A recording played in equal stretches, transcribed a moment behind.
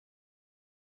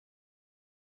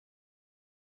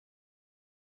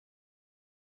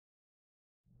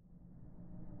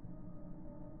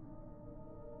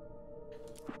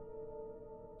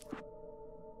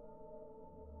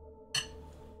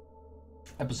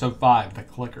Episode 5, The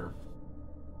Clicker.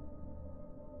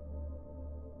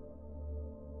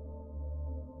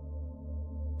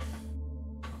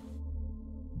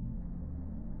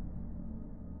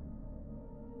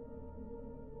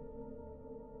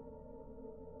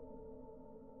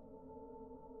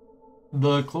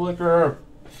 The Clicker.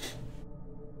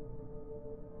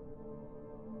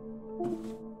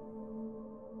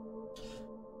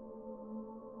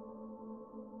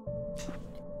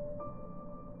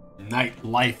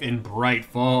 Nightlife in Bright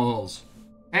Falls.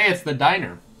 Hey, it's the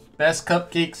diner. Best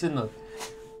cupcakes in the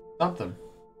something.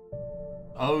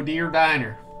 Oh dear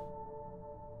diner.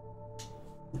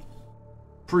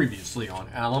 Previously on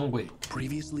Alan Wake.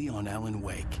 Previously on Alan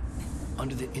Wake.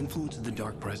 Under the influence of the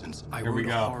dark presence, I wrote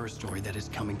a horror story that is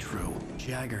coming true.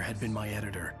 Jagger had been my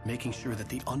editor, making sure that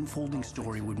the unfolding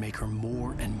story would make her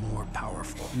more and more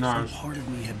powerful. Nice. Some part of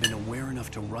me had been aware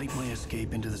enough to write my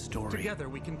escape into the story. Together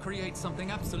we can create something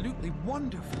absolutely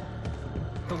wonderful.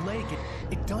 The lake,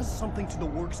 it does something to the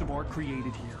works of art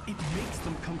created here. It makes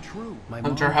them come true. My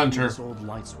Hunter, mom Hunter. this old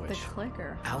light switch. The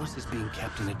clicker. Alice is being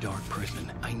kept in a dark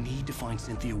prison. I need to find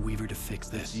Cynthia Weaver to fix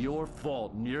this. It's your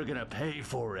fault and you're gonna pay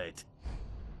for it.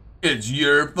 It's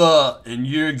your fault, and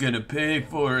you're gonna pay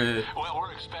for it. Well,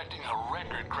 we're expecting a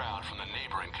record crowd from the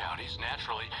neighboring counties.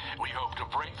 Naturally, we hope to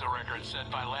break the record set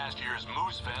by last year's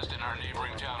Moose Fest in our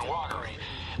neighboring town, Watery.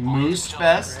 Moose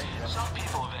Fest? Some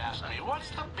people have asked me, what's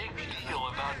the big deal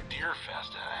about Deer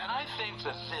Fest? And I think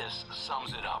that this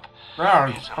sums it up.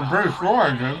 Yeah, It's I'm about pretty sure I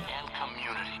do. and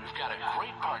community. We've got a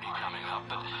great party coming up,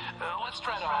 but let's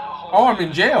try to hold Oh, I'm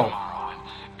in jail. tomorrow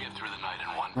and get through the night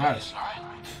in one Nice. piece, all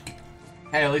right?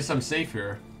 Hey, at least I'm safe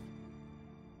here.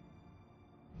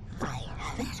 I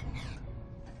have it.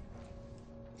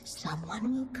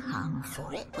 Someone will come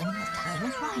for it when the time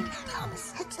is right. Thomas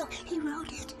said so. He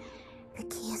wrote it. The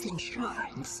key is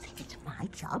insurance. It's my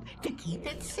job to keep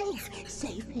it safe.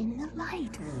 Safe in the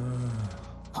light.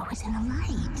 Always in the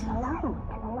light.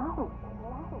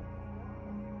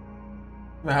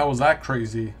 The hell was that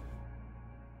crazy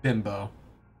bimbo?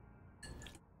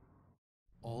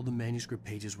 All the manuscript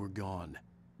pages were gone.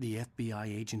 The FBI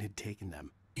agent had taken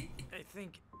them. I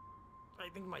think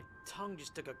my tongue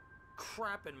just took a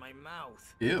crap in my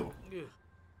mouth. Ew. Ugh.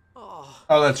 Oh.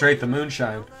 Oh, that's right, the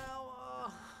moonshine.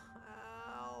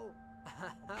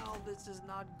 Ow, this is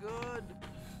not good.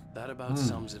 That about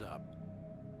sums it up.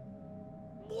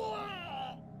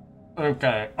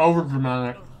 Okay,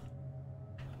 overdramatic.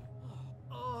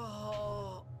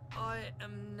 Oh, I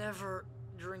am never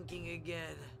drinking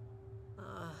again.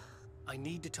 I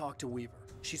need to talk to Weaver.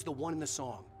 She's the one in the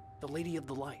song. The Lady of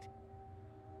the Light.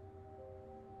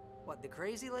 What, the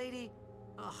crazy lady?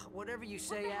 Ugh, whatever you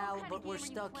say, Al, but we're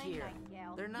stuck here.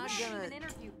 They're not gonna...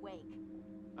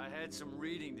 I had some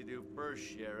reading to do first,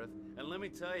 Sheriff, and let me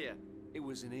tell you, it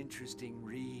was an interesting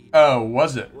read. Oh,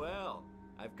 was it? Well,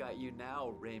 I've got you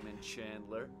now, Raymond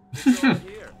Chandler. It's all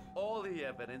here. All the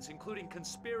evidence, including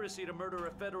conspiracy to murder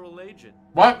a federal agent.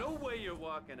 What? No way you're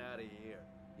walking out of here.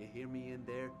 You hear me in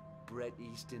there, Bret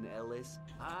Easton Ellis?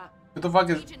 Huh? What the fuck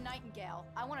is... Agent Nightingale,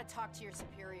 I want to talk to your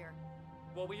superior.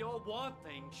 Well, we all want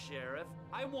things, Sheriff.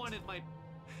 I wanted my...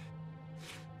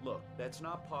 Look, that's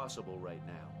not possible right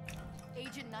now.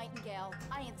 Agent Nightingale,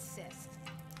 I insist.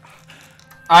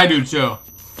 I do too.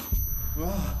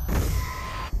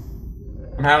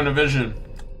 I'm having a vision.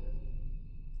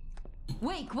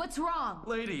 Wake, what's wrong?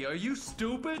 Lady, are you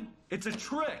stupid? It's a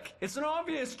trick. It's an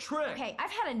obvious trick. Okay,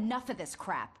 I've had enough of this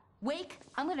crap. Wake,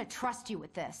 I'm gonna trust you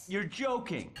with this. You're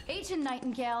joking. Agent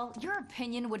Nightingale, your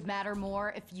opinion would matter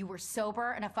more if you were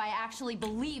sober and if I actually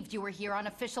believed you were here on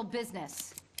official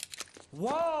business.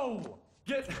 Whoa!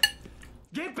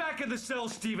 Get back in the cell,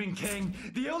 Stephen King.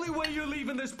 The only way you're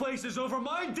leaving this place is over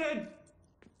my dead...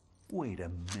 Wait a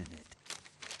minute.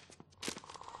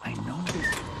 I know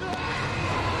this...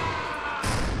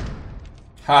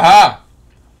 Haha!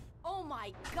 Oh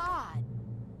my god!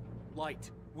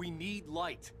 Light. We need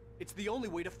light. It's the only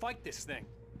way to fight this thing.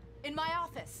 In my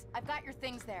office. I've got your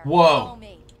things there. Whoa. Follow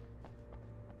me.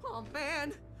 Oh,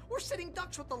 man. We're sitting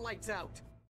ducks with the lights out.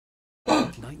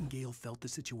 Nightingale felt the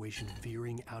situation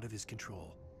veering out of his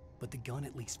control, but the gun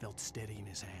at least felt steady in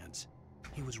his hands.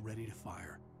 He was ready to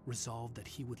fire, resolved that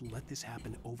he would let this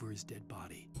happen over his dead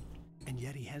body. And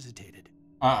yet he hesitated.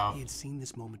 Uh-oh. He had seen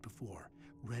this moment before,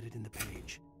 read it in the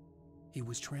page. He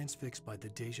was transfixed by the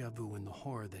deja vu and the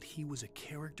horror that he was a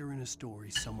character in a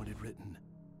story someone had written.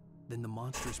 Then the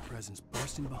monstrous presence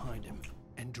burst in behind him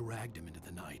and dragged him into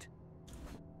the night.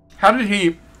 How did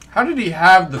he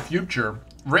have the future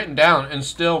written down and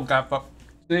still got fucked?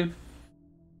 See?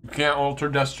 You can't alter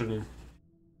destiny.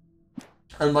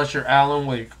 Unless you're Alan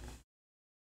Wake.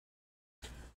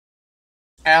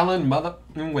 Alan, Mother,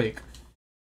 and Wake.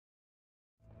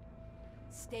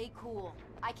 Stay cool.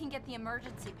 I can get the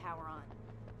emergency power on.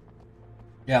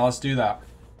 Yeah, let's do that.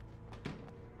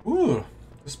 Ooh,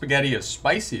 the spaghetti is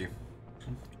spicy.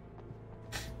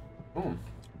 Ooh,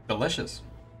 delicious.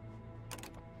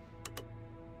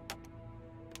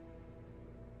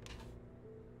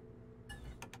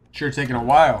 Sure taking a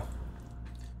while.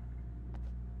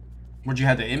 Would you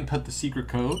have to input the secret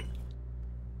code?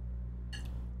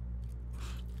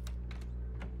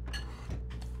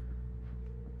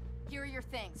 Here are your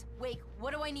things. Wake,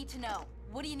 what do I need to know?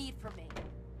 What do you need from me?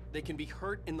 They can be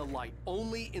hurt in the light,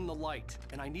 only in the light.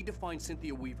 And I need to find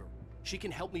Cynthia Weaver. She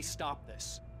can help me stop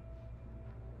this.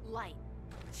 Light.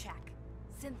 Check.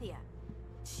 Cynthia.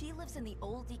 She lives in the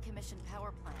old decommissioned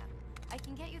power plant. I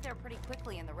can get you there pretty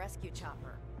quickly in the rescue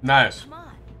chopper. Nice. Come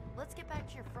on. Let's get back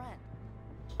to your friend.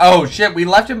 Oh shit, we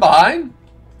left him behind?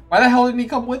 Why the hell didn't he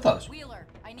come with us? Wheeler,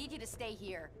 I need you to stay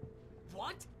here.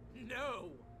 What? No.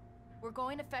 We're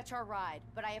going to fetch our ride,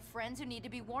 but I have friends who need to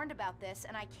be warned about this,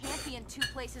 and I can't be in 2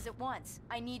 places at once.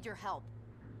 I need your help.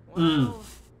 Well,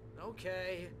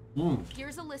 okay.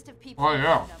 Here's a list of people Oh, with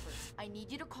yeah. phone numbers. I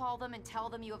need you to call them and tell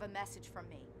them you have a message from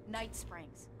me. Night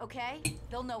Springs, okay?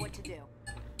 They'll know what to do.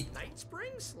 Night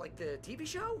Springs? Like the TV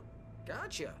show?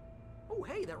 Gotcha. Oh,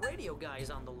 hey, that radio guy is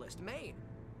on the list. Maine.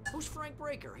 Who's Frank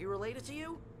Breaker? He related to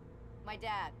you? My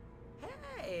dad.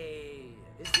 Hey,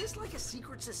 is this like a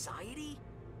secret society?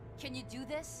 Can you do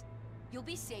this? You'll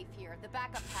be safe here. The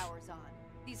backup power's on.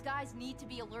 These guys need to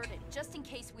be alerted, just in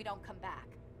case we don't come back.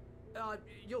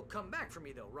 You'll come back for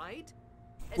me though, right?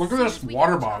 As Look at soon this as we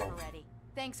water get the bottle. chopper ready.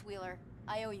 Thanks, Wheeler.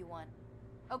 I owe you one.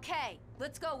 Okay,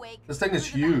 let's go, Wake. This thing is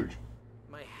Through the back. huge.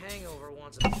 My hangover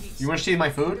wants a pizza. You want to see my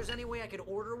If food? there's any way I could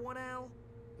order one, Al?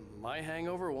 My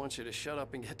hangover wants you to shut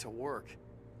up and get to work.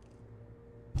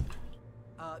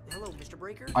 Hello, Mr.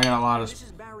 Breaker? I got a lot This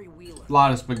is Barry Wheeler.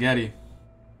 of spaghetti.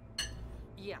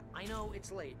 Yeah, I know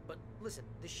it's late, but listen,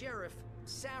 the sheriff,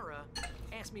 Sarah,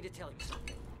 asked me to tell you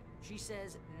something. She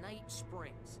says Night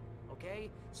Springs,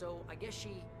 okay? So I guess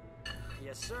she...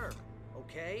 Yes, sir.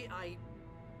 Okay,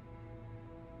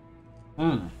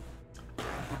 No,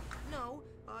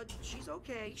 she's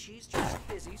okay. She's just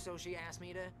busy, so she asked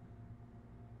me to...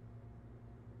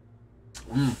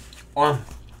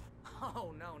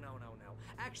 Oh, no.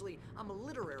 Actually, I'm a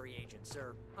literary agent,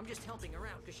 sir. I'm just helping her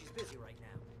out because she's busy right now.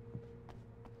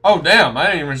 Oh damn, I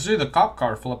didn't even see the cop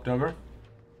car flipped over.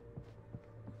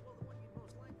 Well, the one you'd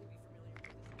most likely be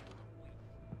familiar with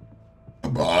is kidding.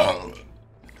 Well, I'm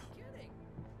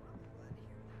glad to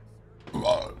hear that, sir. You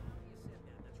said that. That's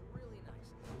really nice.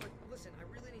 But listen, I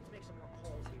really need to make some more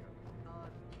calls here.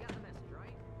 You got the message,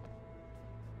 right?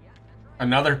 Yeah, that's right.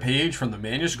 Another page from the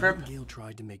manuscript? Nightingale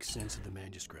tried to make sense of the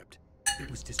manuscript. It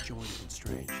was disjointed and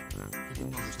strange. He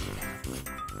didn't understand half of it,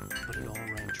 but it all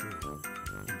rang true.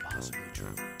 Impossibly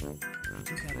true. He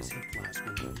took out his hip flask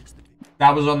when he reached the...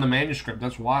 That was on the manuscript,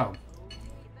 that's wild.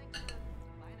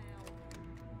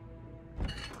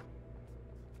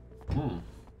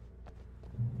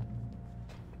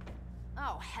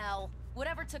 Oh, hell.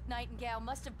 Whatever took Nightingale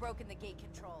must have broken the gate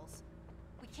controls.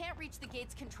 We can't reach the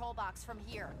gate's control box from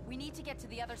here. We need to get to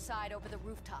the other side over the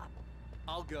rooftop.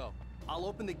 I'll go. I'll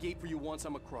open the gate for you once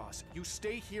I'm across. You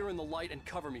stay here in the light and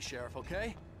cover me, Sheriff,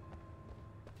 okay?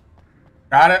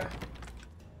 Got it.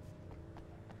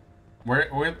 Wait,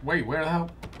 where the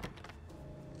hell?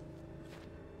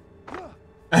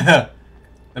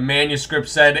 The manuscript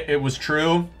said it was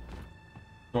true,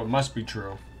 so it must be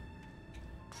true.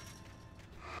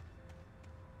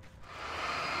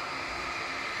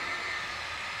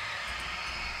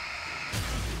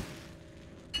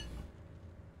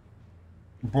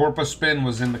 Borpa Spin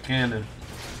was in the canon.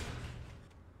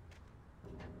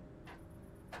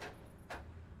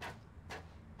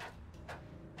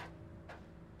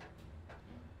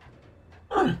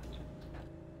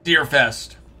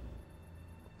 Deerfest.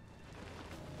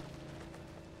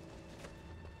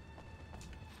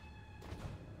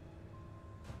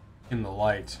 In the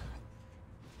light.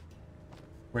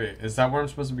 Wait, is that where I'm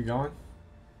supposed to be going?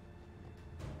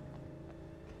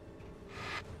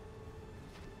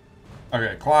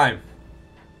 Okay, climb.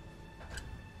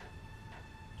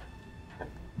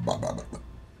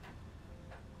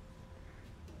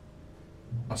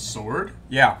 A sword?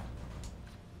 Yeah.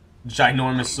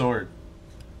 Ginormous sword.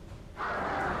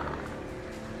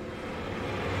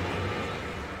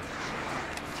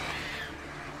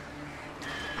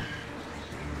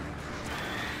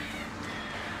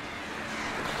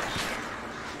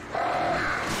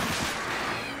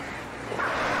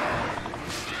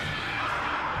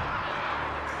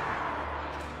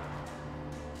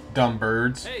 Dumb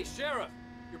birds. Hey, Sheriff!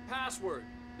 Your password.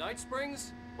 Night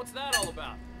Springs? What's that all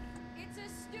about? It's a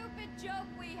stupid joke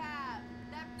we have.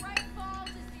 That Bright Falls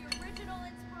is the original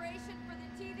inspiration for the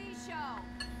TV show.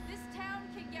 This town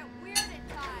can get weird at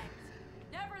times.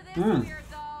 Never this weird,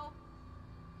 though.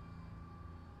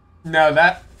 No,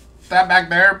 that back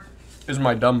there is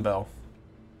my dumbbell.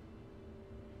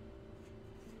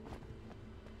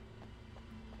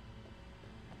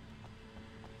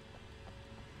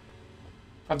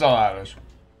 That's all that is.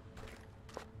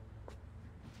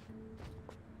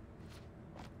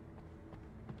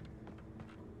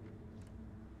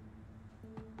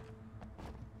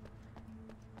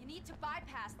 You need to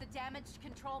bypass the damaged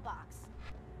control box.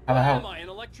 How the hell? Am I an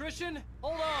electrician?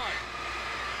 Hold on.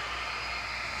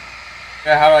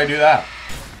 Yeah, how do I do that?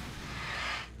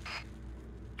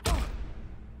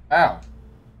 Ow.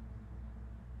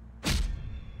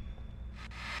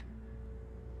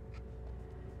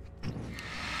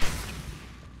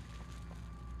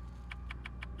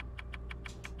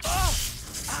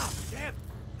 Ow, damn.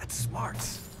 That's smart.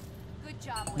 Good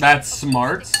job. Will. That's Okay,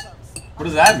 smart? stick close. What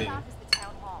does that mean? On the top is the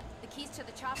town hall. The keys to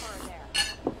the chopper are there.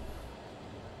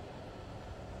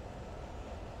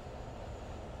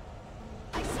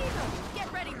 I see them.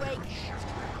 Get ready, Wake.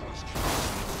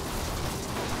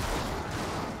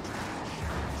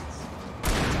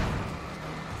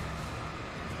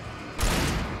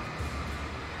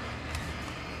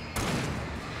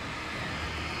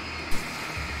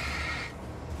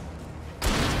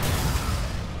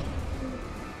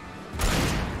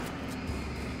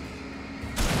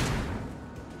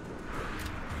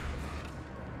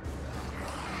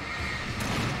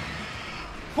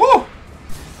 Woo!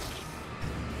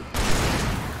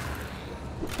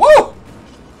 Woo!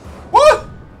 What?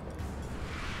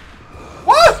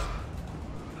 What?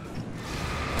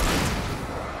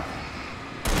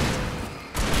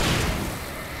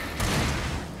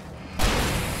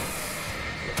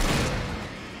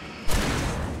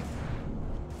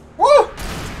 Woo!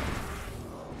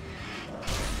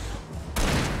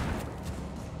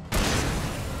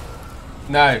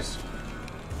 Nice.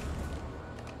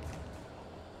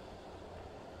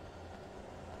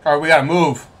 Alright, we gotta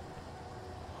move.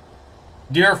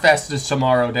 Deer Fest is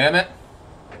tomorrow, damn it.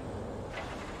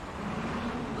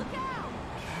 Look out!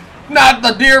 Not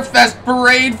the Deer Fest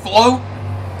parade float!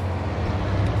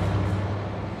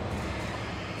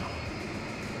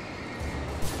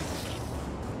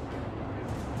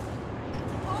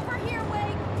 Over here,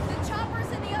 Wake. The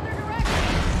chopper's in the other direction.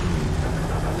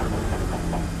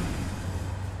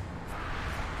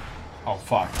 Oh,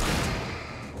 fuck.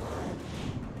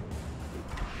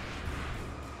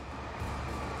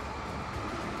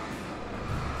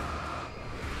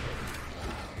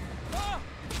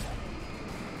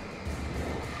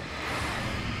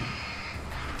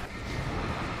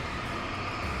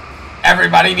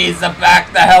 Everybody needs to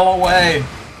back the hell away.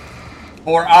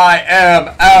 For I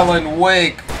am Alan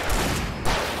Wake.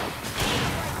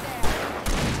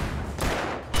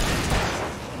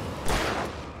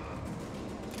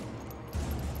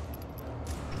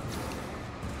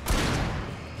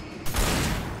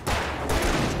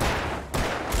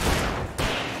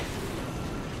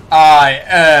 I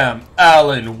am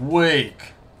Alan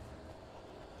Wake.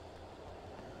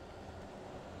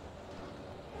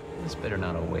 This better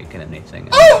not awaken anything.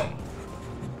 Oh!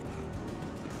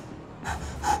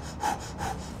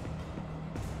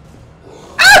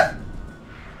 Ah!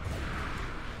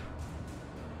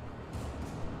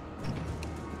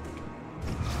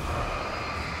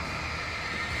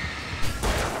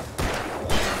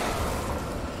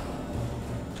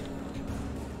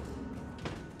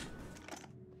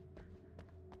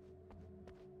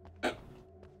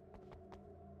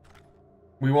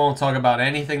 We won't talk about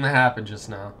anything that happened just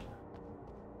now.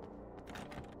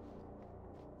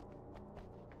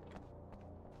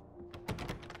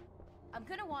 I'm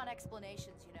gonna want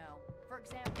explanations, you know. For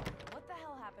example, what the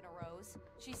hell happened to Rose?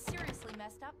 She's seriously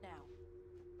messed up now.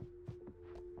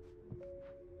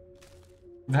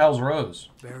 The hell's Rose?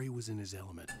 Barry was in his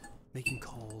element, making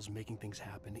calls, making things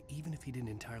happen, even if he didn't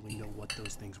entirely know what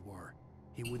those things were.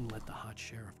 He wouldn't let the hot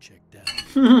sheriff chick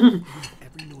down.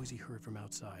 Every noise he heard from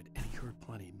outside, and he heard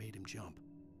plenty, made him jump.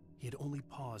 He had only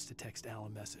paused to text Al a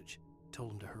message,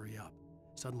 told him to hurry up.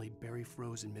 Suddenly, Barry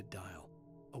froze in mid-dial.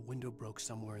 A window broke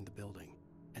somewhere in the building,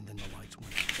 and then the lights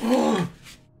went out.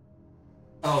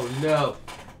 Oh no.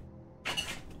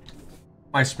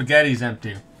 My spaghetti's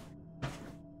empty.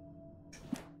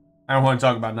 I don't want to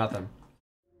talk about nothing.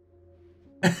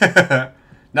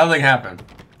 Nothing happened.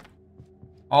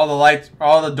 All the lights,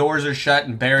 all the doors are shut,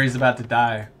 and Barry's about to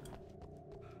die.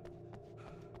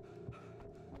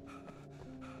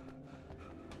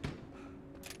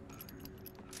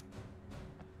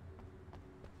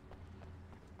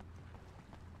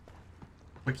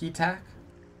 Quickie tack?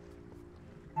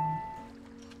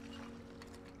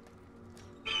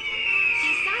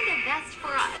 Designed a vest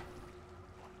for us.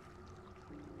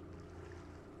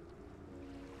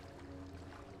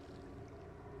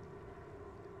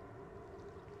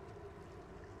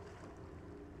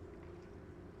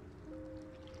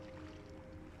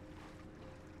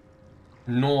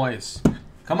 Noise.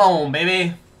 Come on,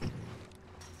 baby.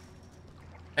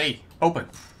 Hey, open.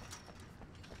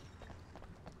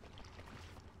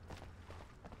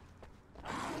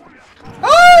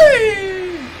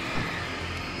 Hey!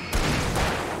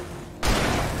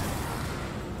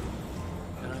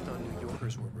 And I thought New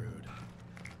Yorkers were rude.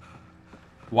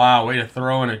 Wow, way to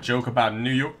throw in a joke about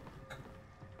New York.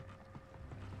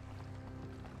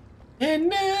 In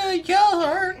New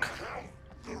York.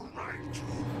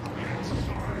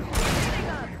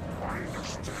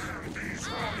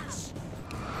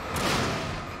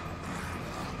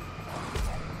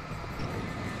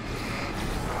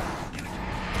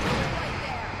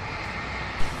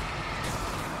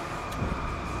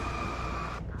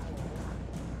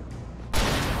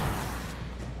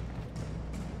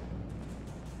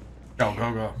 Go,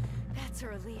 go, go. That's a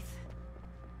relief.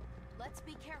 Let's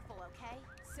be careful, okay?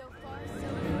 So far, so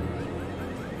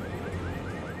good.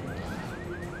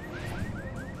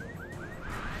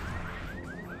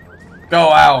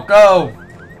 Go, Al, go!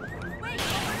 Wait,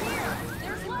 over here!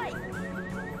 There's light!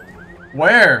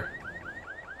 Where?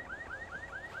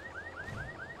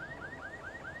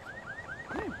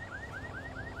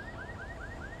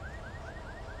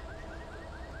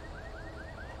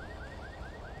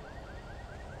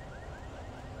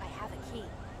 I have a key.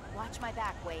 Watch my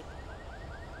back, Wade.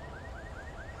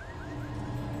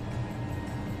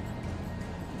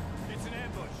 It's an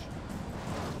ambush.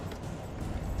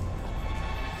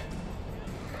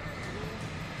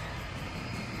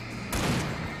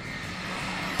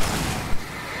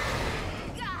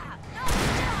 Gah! No,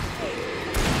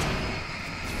 stop!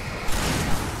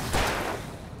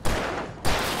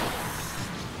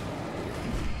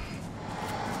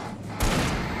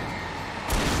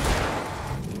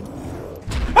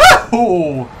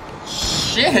 Oh,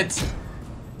 shit!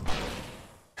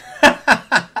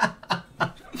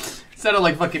 Sounded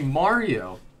like fucking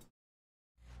Mario.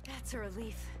 That's a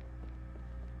relief.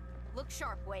 Look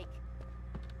sharp, Wake.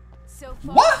 So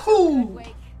far, Wahoo! so good,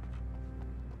 Wake.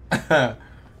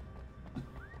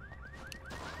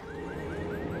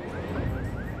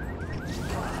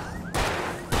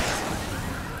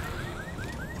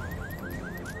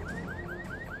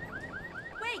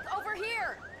 Wake, over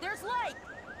here! There's light!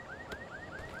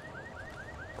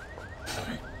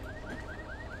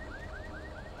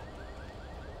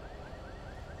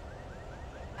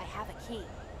 I have a key.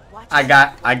 Watch I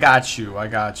got you.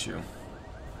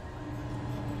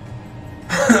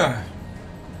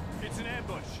 It's an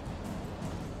ambush.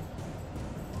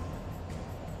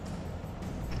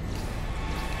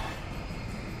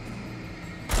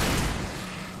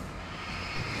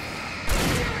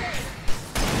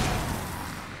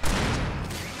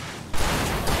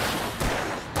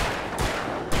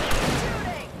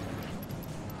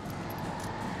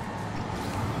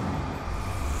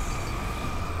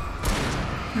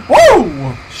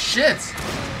 Whoa! Shit!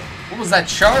 What was that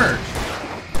charge?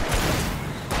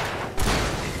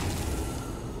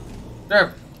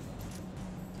 There.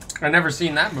 I never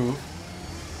seen that move.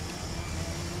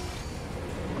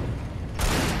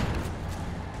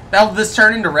 The hell did this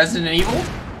turn into Resident Evil?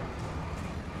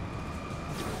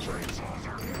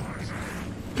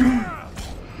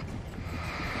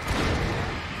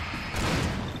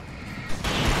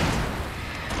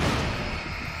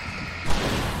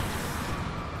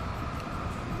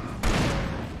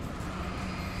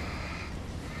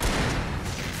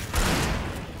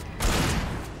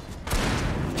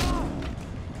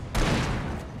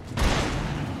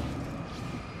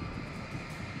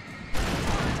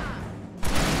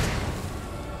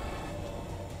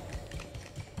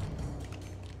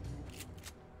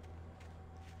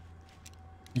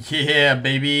 Yeah,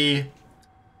 baby.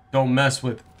 Don't mess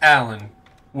with Alan.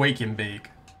 Wake and bake.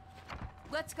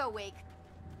 Let's go, Wake.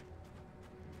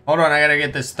 Hold on, I gotta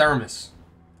get this thermos.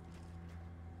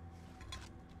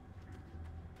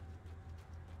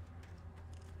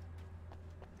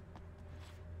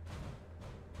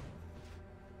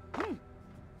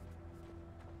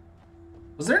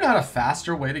 Was there not a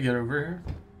faster way to get over here?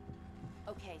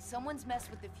 Okay, someone's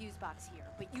messed with the fuse box here,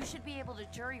 but you should be able to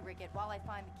jury rig it while I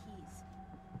find the keys.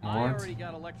 I What? already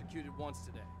got electrocuted once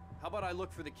today. How about I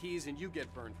look for the keys and you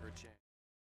get burned for a change?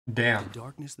 Damn. The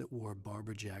darkness that wore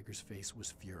Barbara Jagger's face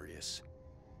was furious.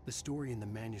 The story in the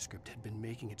manuscript had been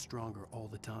making it stronger all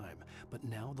the time, but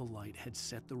now the light had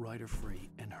set the writer free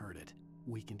and hurt it,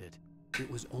 weakened it.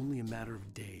 It was only a matter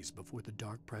of days before the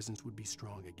dark presence would be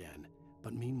strong again,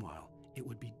 but meanwhile, it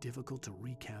would be difficult to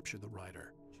recapture the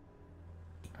writer.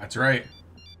 That's right.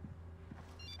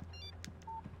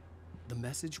 The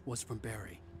message was from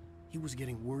Barry. He was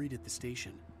getting worried at the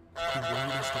station. He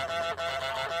wanted us to...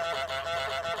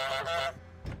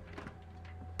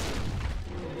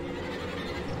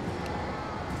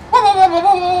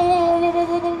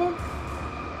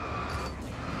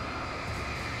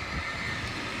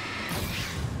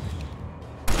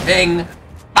 Bing,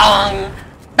 bong,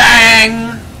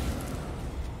 bang.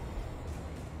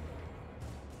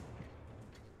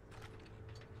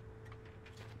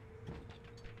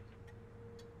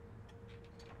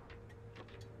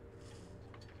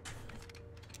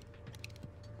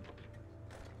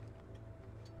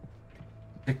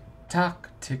 Tick tock,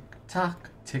 tick tock,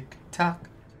 tick tock,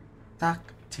 tock,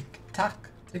 tick tock,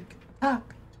 tick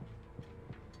tock,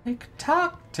 tick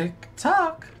tock, tick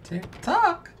tock, tick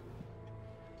tock.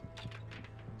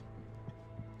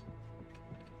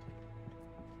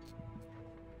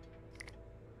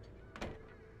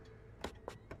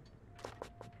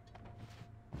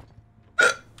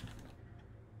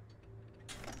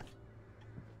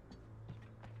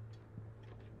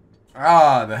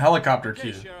 Ah, the helicopter key.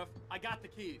 Okay, Sheriff, I got the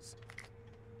keys.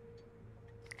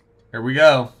 Here we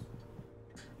go.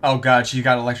 Oh god, she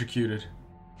got electrocuted.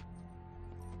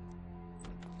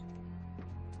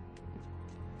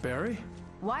 Barry?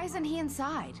 Why isn't he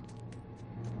inside?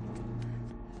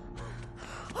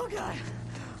 Oh God!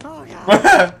 Oh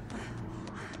God!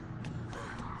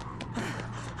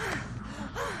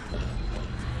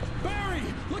 Barry,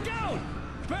 look out!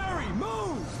 Barry,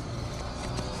 move!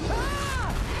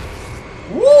 Ah!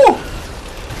 Woo!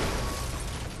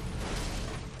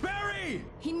 Barry!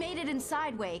 He made it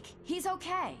inside, Wake. He's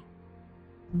okay.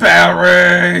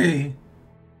 Barry!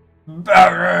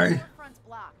 Barry! The front's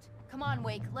blocked. Come on,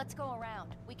 Wake. Let's go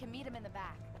around. We can meet him in the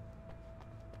back.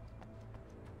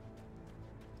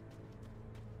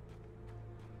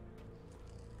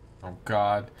 Oh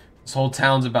god. This whole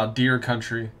town's about deer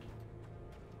country.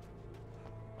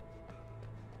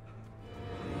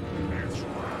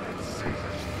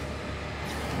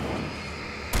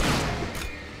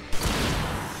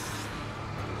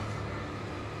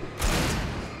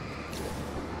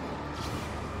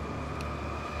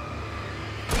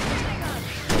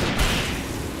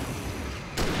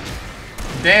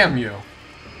 Damn you.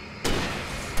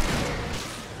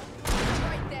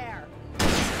 Right there.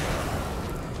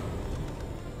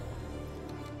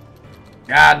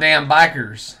 Goddamn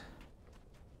bikers.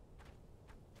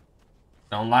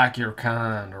 Don't like your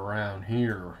kind around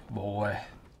here, boy.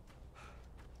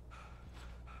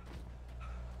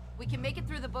 We can make it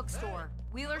through the bookstore.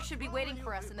 Wheeler should be waiting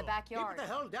for us in the backyard. Keep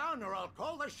the hell down or I'll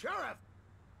call the sheriff.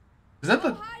 Is that the...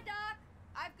 Oh, hi, Doc.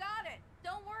 I've got it.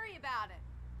 Don't worry about it.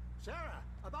 Sarah,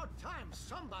 about time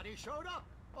somebody showed up.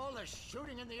 All the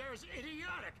shooting in the air is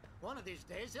idiotic. One of these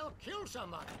days they'll kill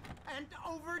somebody. And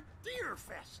over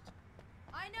Deerfest.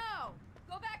 I know.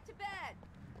 Go back to bed.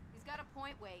 He's got a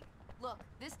point, Wake. Look,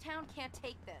 this town can't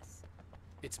take this.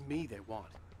 It's me they want.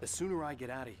 The sooner I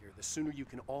get out of here, the sooner you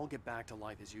can all get back to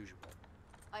life as usual.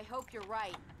 I hope you're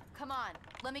right. Come on,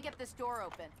 let me get this door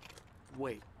open.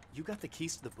 Wait, you got the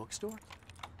keys to the bookstore?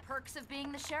 Perks of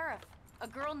being the sheriff. A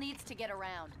girl needs to get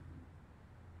around.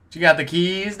 She got the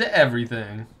keys to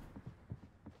everything.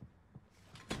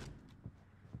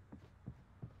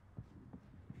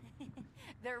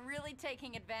 They're really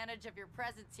taking advantage of your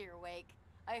presence here, Wake.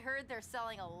 I heard they're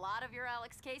selling a lot of your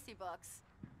Alex Casey books.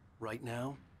 Right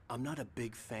now, I'm not a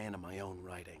big fan of my own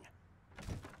writing.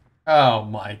 Oh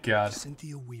my god.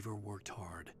 Cynthia Weaver worked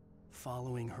hard,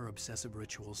 following her obsessive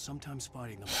rituals, sometimes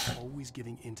fighting them, always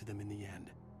giving in to them in the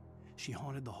end. She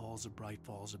haunted the halls of Bright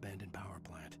Falls' abandoned power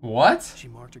plant. What? She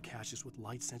marked her caches with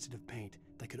light-sensitive paint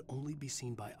that could only be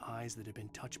seen by eyes that had been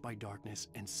touched by darkness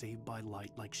and saved by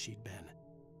light like she'd been.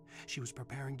 She was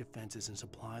preparing defenses and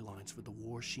supply lines for the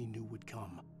war she knew would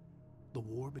come. The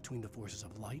war between the forces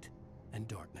of light and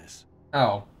darkness.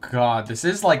 Oh god, this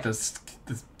is like this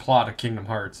plot of Kingdom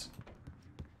Hearts.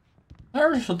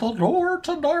 There's the door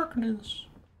to darkness.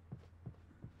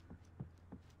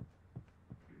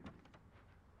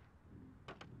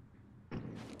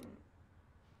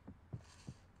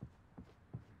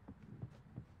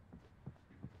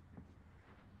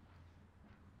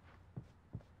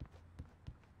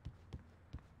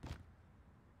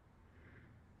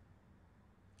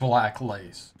 Black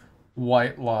lace,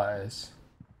 white lies.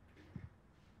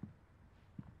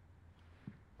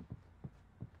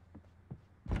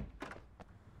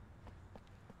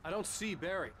 I don't see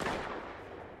Barry.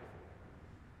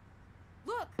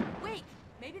 Look, wait,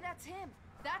 maybe that's him.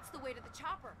 That's the way to the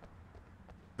chopper.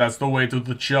 That's the way to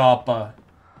the chopper.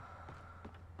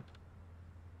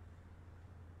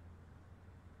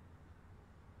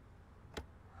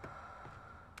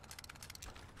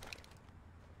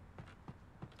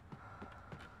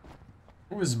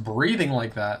 Who was breathing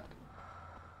like that?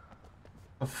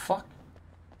 The fuck?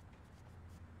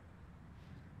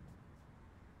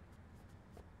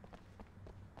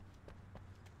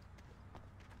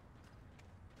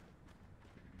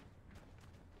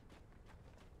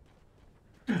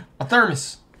 A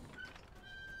thermos.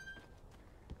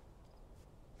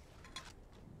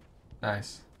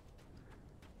 Nice.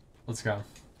 Let's go.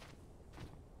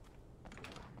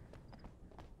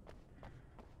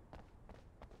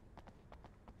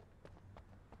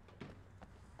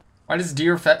 Why does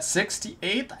Deer Fest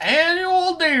 68th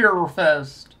annual Deer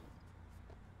Fest?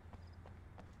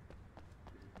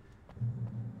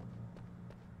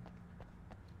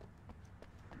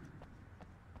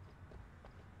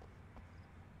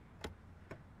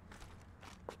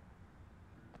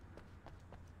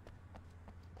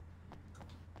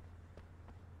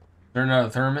 Is there another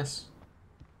thermos?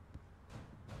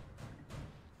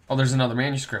 Oh, there's another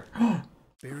manuscript.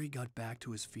 Barry got back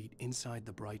to his feet inside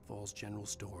the Bright Falls General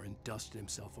Store and dusted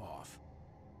himself off.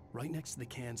 Right next to the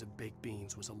cans of baked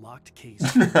beans was a locked case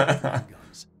of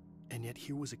guns, and yet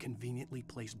here was a conveniently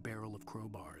placed barrel of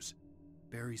crowbars.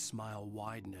 Barry's smile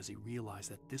widened as he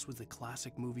realized that this was the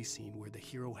classic movie scene where the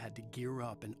hero had to gear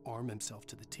up and arm himself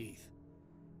to the teeth.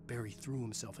 Barry threw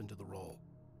himself into the role.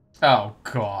 Oh,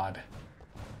 God.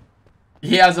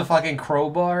 He has a fucking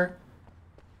crowbar?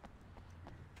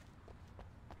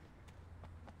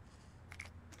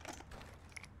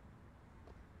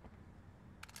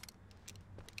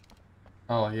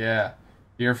 Oh, yeah.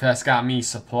 Deerfest got me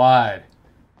supplied.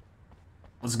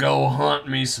 Let's go hunt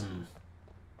me some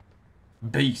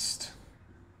beast.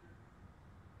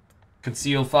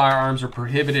 Concealed firearms are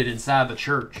prohibited inside the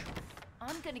church.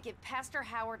 I'm gonna give Pastor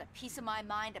Howard a piece of my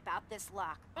mind about this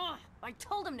lock. Ugh, I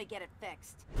told him to get it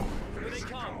fixed. Here they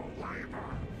come.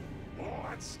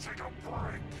 Let's take a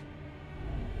break.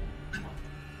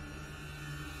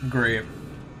 Great.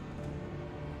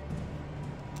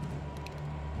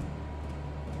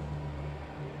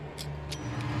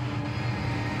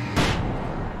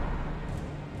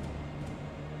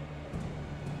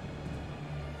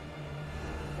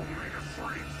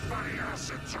 Omega-3 fatty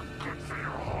acids are good for your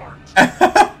heart.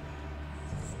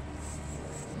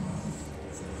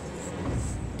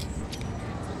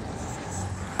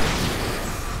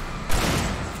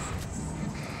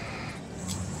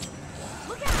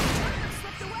 Look out! Marker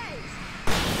slipped away!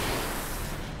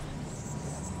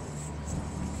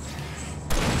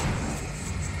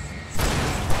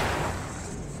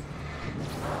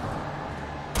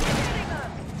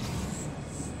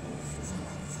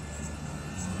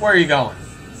 Where are you going?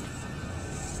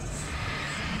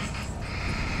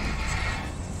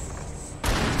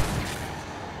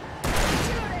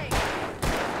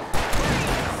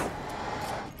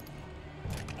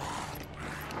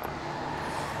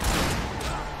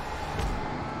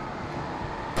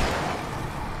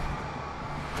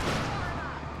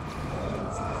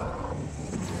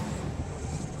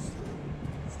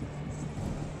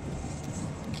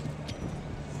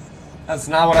 That's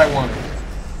not what I wanted.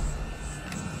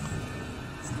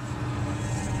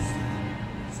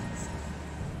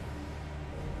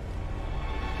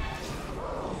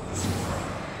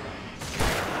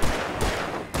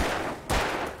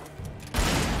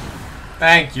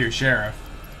 Thank you, Sheriff.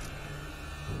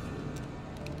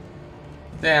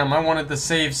 Damn, I wanted to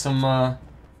save some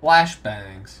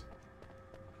flashbangs.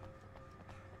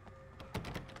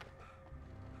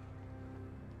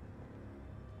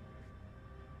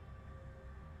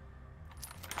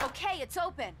 Okay, it's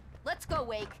open. Let's go,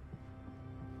 Wake.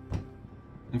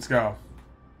 Let's go.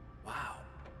 Wow.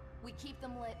 We keep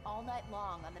them lit all night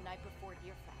long on the night before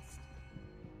Deer Fest.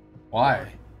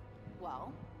 Why?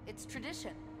 Well, it's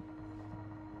tradition.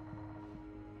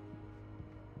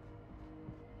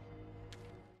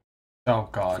 Oh,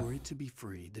 God. For it to be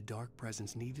free, the Dark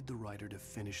Presence needed the writer to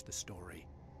finish the story.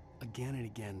 Again and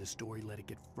again, the story let it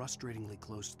get frustratingly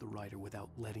close to the writer without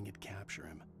letting it capture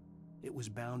him. It was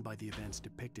bound by the events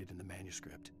depicted in the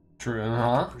manuscript. True, It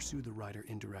huh? could pursue the writer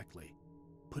indirectly,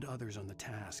 put others on the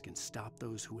task, and stop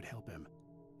those who would help him.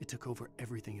 It took over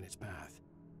everything in its path,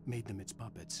 made them its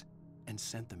puppets, and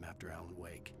sent them after Alan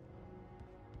Wake.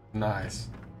 Nice.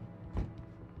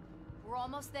 We're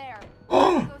almost there.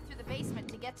 We'll go through the basement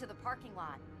to get to the parking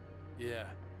lot. Yeah,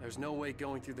 there's no way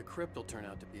going through the crypt will turn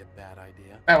out to be a bad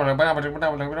idea.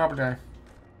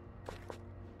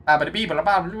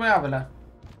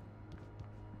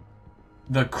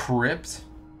 The crypt?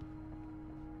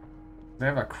 They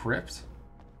have a crypt?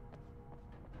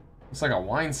 It's like a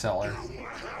wine cellar.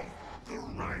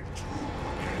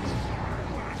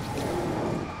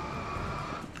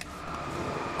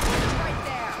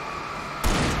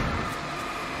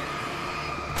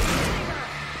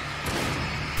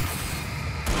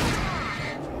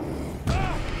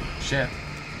 Shit.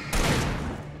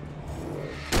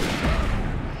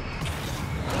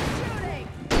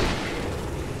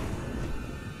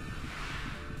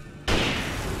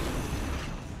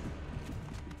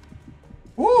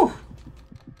 Woo!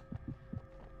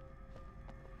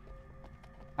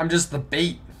 I'm just the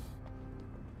bait.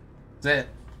 That's it.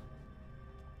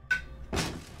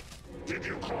 Did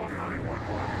you call 911?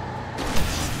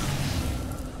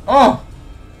 Oh!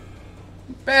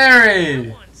 Barry!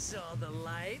 That one saw the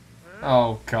light, huh?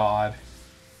 Oh God.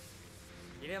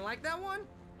 You didn't like that one?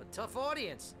 A tough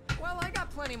audience. Well, I got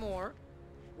plenty more.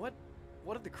 What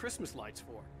are the Christmas lights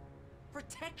for?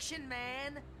 Protection,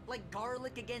 man. Like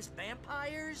garlic against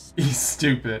vampires. He's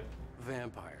stupid.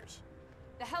 Vampires.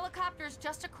 The helicopter's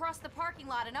just across the parking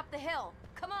lot and up the hill.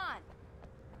 Come on.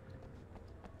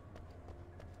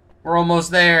 We're almost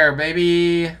there,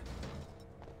 baby.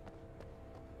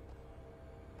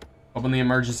 Open the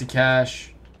emergency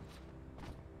cache.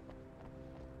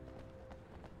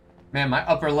 Man, my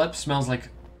upper lip smells like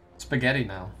spaghetti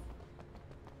now.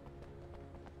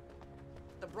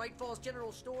 The Bright Falls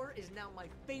General Store is now my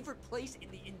favorite place in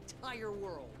the entire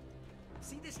world.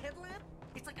 See this headlamp?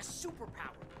 It's like a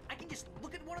superpower. I can just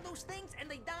look at one of those things and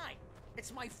they die.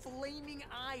 It's my flaming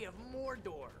eye of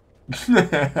Mordor.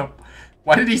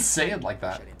 Why did he say it like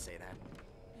that? I didn't say that.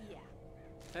 Yeah.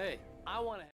 Hey, I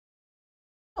want to...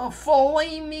 A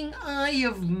flaming eye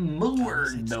of Thomas had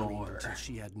screamed until Mordor.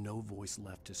 she had no voice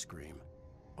left to scream.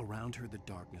 Around her, the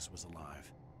darkness was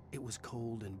alive. It was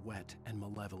cold and wet and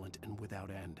malevolent and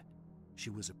without end. She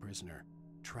was a prisoner,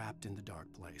 trapped in the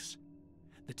dark place.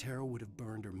 The terror would have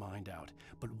burned her mind out,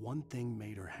 but one thing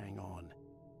made her hang on.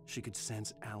 She could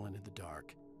sense Alan in the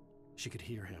dark. She could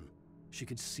hear him. She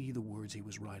could see the words he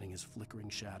was writing as flickering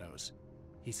shadows.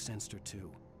 He sensed her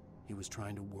too. He was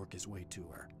trying to work his way to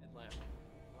her.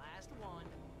 Last one.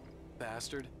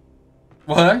 Bastard.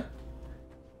 What?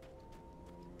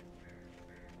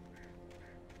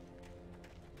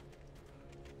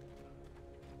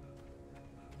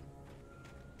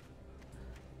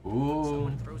 Ooh.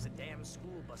 Someone throws a damn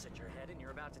school bus at your head and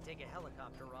you're about to take a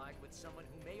helicopter ride with someone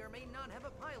who may or may not have a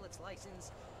pilot's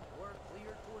license or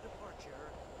cleared for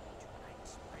departure to Night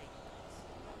Springs.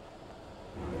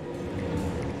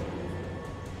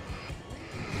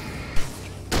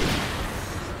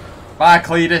 Bye,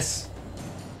 Cletus.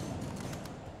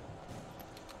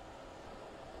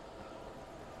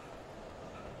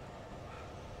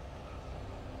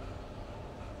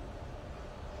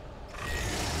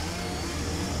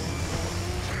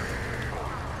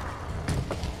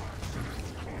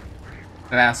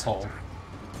 An asshole.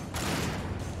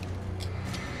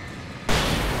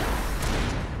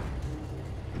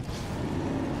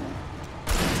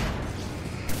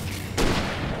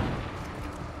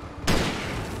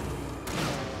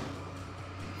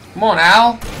 Come on,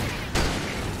 Al.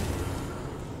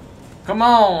 Come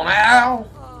on, Al.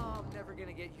 Oh, I'm never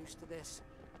gonna get used to this.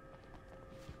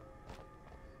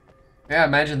 Yeah,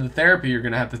 imagine the therapy you're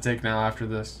gonna have to take now after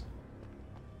this.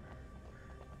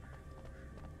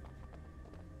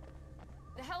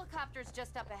 The helicopter's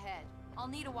just up ahead. I'll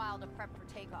need a while to prep for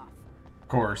takeoff. Of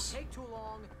course. Take too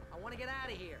long. I want to get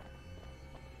out of here.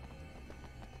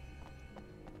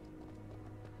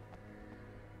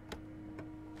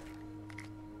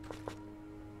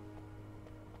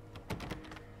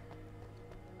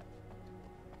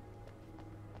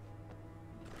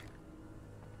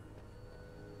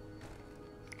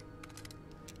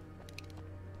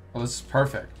 Well, this is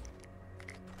perfect.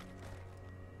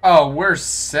 Oh, we're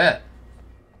set.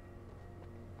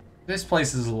 This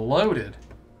place is loaded.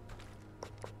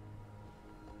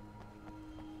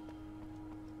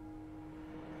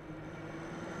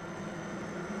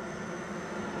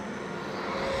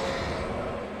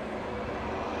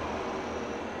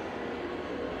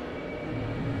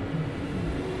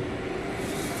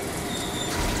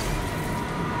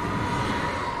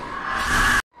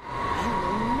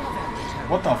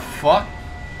 What the fuck?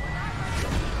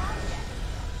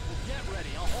 Get ready,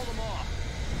 I'll hold them off.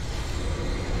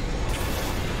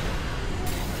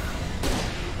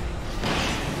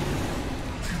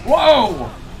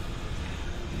 Whoa!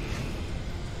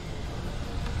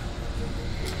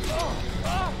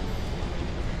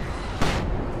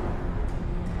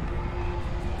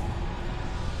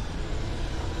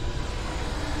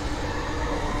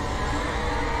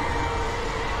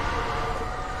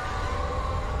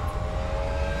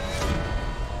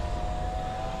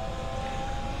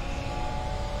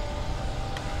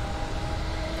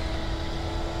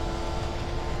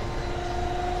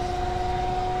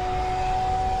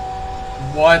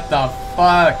 What the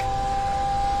fuck?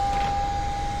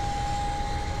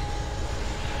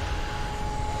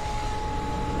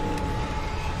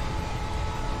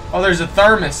 Oh, there's a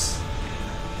thermos.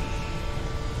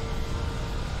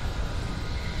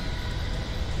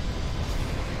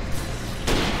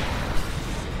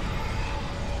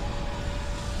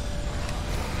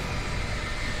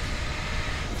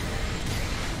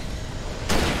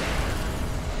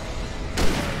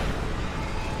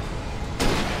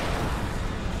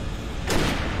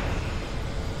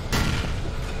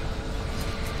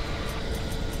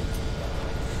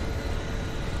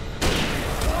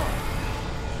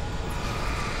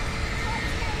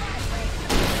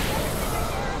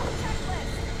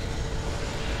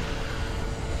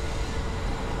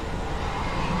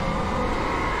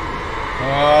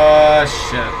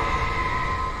 Oh, shit.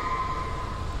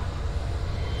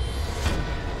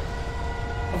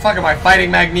 The fuck am I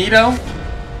fighting Magneto?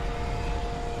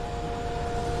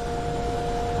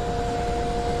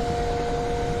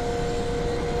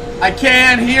 I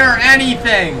can't hear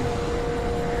anything.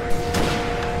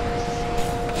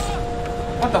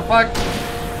 What the fuck?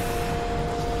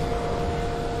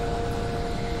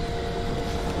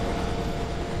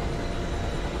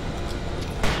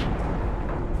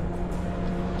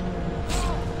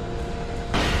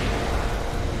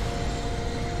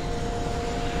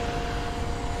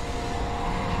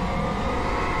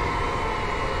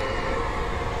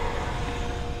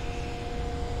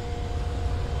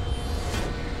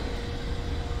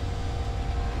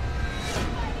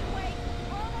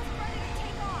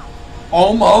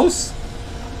 Almost.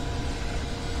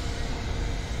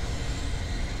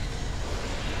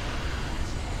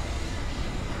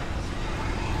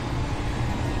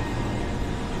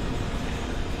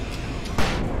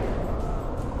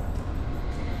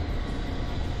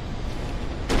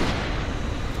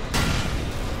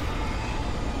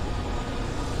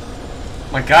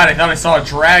 My God, I thought I saw a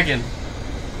dragon.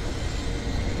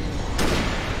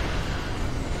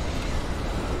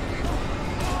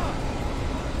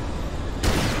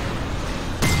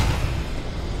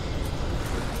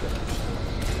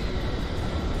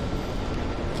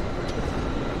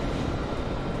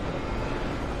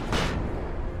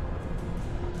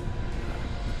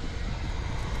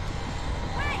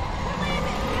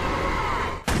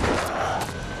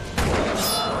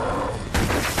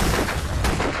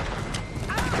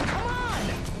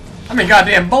 How many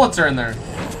goddamn bullets are in there?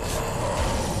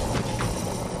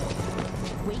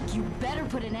 Wait, you better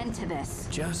put an end to this.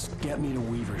 Just get me to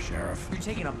Weaver, Sheriff. You're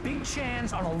taking a big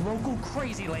chance on a local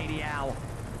crazy lady, Al.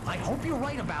 I hope you're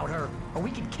right about her, or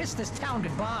we can kiss this town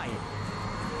goodbye.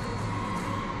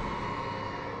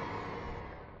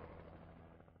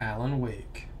 Alan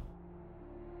Wake.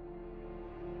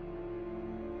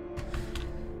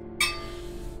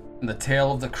 And the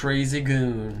Tale of the Crazy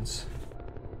Goons.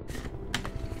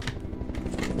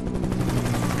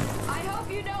 I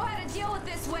hope you know how to deal with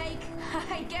this, Wake.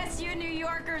 I guess you New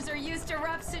Yorkers are used to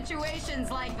rough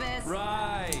situations like this.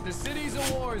 Right. The city's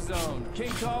a war zone.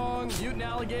 King Kong, mutant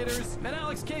alligators, and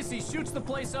Alex Casey shoots the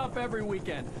place up every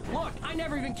weekend. Look, I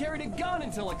never even carried a gun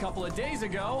until a couple of days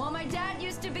ago. Well, my dad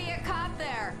used to be a cop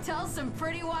there. Tells some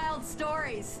pretty wild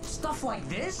stories. Stuff like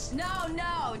this?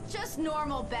 No, just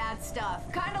normal bad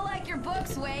stuff. Kind of like your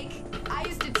books, Wake. I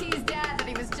used to tease Dad that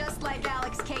he was just like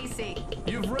Alex Casey.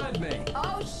 You've read me.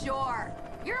 Oh, sure.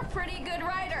 You're a pretty good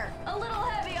writer. A little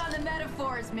heavy on the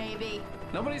metaphors, maybe.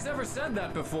 Nobody's ever said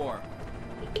that before.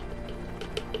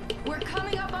 We're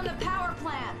coming up on the power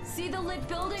plant. See the lit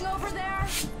building over there?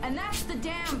 And that's the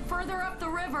dam further up the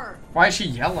river. Why is she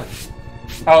yelling?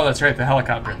 Oh, that's right, the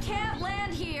helicopter. I can't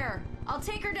land here. I'll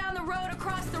take her down the road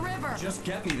across the river. Just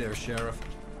get me there, Sheriff.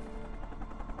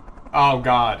 Oh,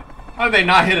 God. How did they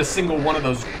not hit a single one of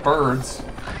those birds?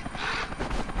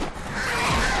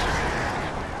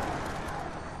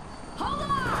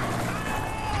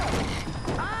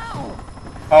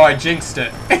 Oh, I jinxed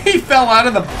it. He fell out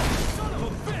of the... Son of a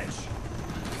bitch!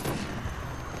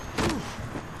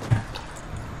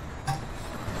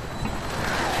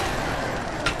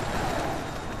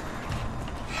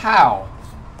 How?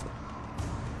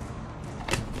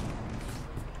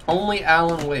 Only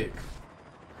Alan Wake.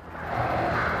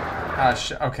 Ah,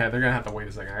 shit. Okay, they're gonna have to wait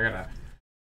a second. I gotta...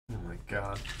 Oh my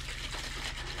God.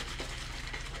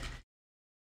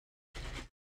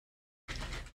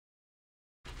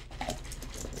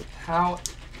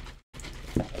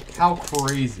 How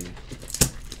crazy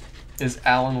is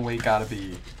Alan Wake gotta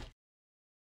be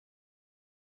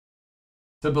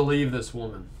to believe this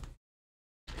woman?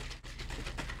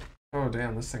 Oh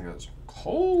damn, this thing is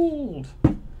cold.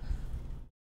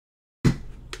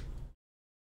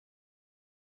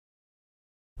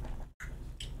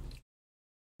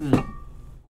 Okay.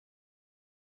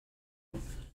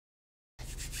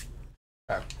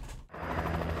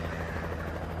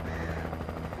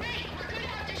 Wait, we're gonna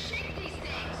have to shake these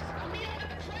things. I'll meet up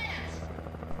with the plants.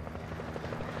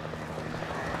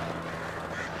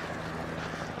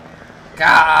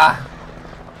 Gah!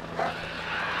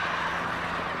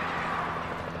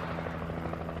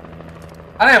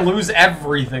 How did I lose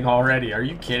everything already? Are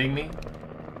you kidding me?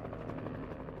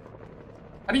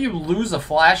 How do you lose a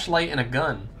flashlight and a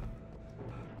gun?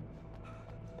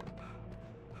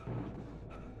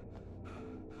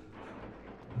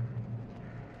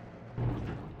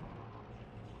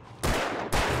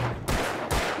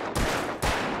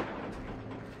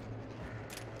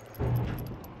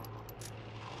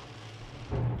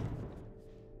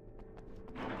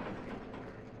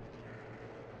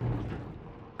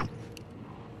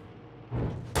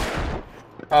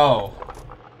 Oh.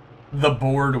 The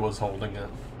board was holding it.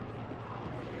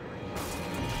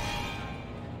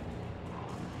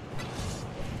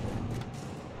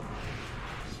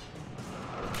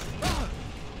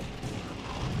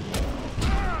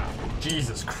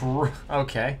 Jesus Christ.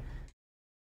 Okay.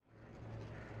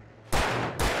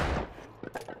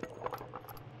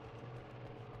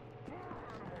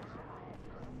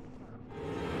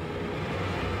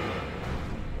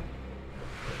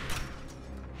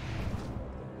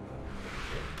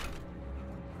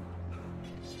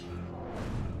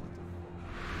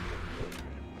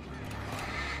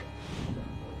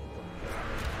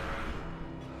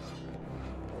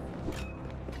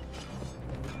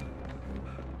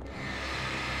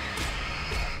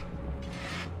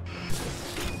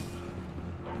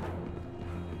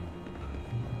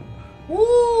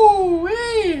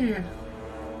 Woo-wee!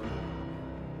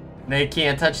 They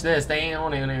can't touch this. Do I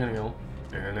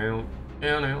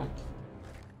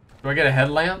get a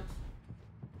headlamp?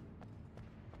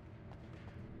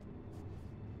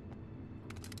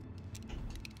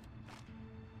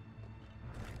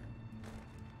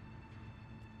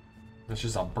 It's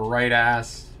just a bright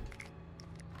ass.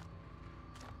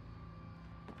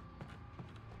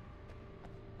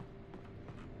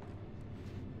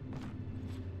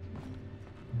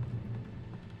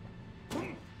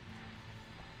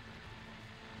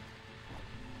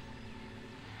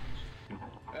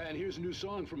 And here's a new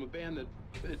song from a band that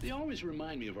they always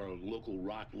remind me of our local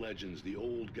rock legends, the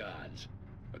Old Gods.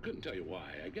 I couldn't tell you why.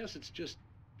 I guess it's just,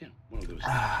 you know, one of those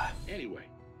things. Anyway,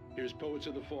 here's Poets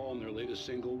of the Fall and their latest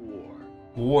single, War.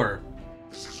 War.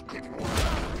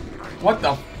 What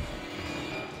the?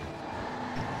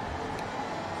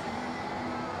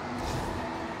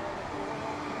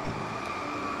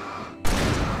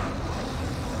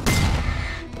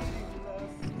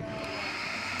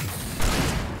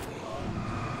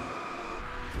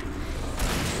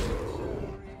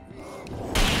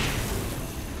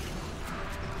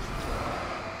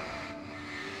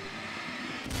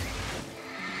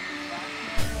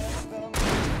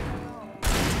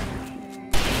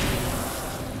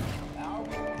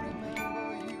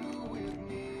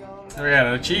 We got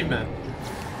an achievement.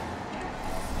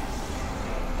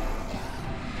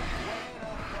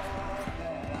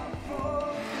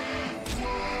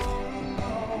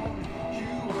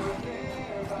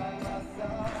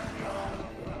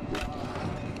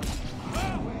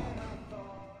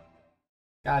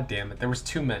 God damn it, there was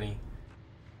too many.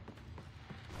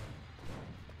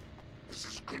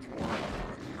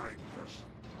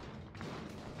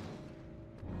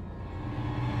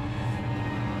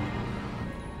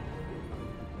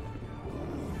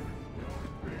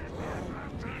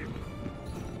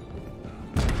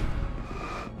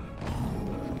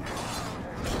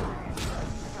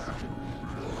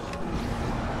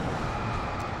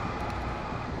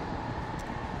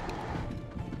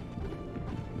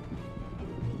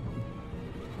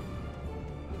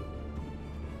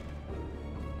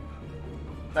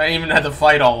 I didn't even have to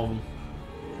fight all of them.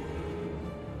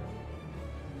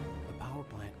 The power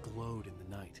plant glowed in the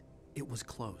night. It was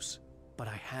close, but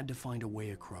I had to find a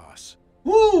way across.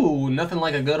 Woo! Nothing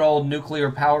like a good old nuclear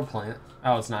power plant.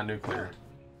 Oh, it's not nuclear.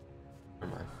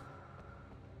 Never mind.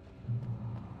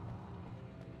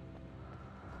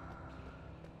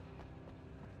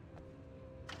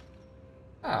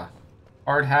 Ah.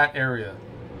 Hard hat area.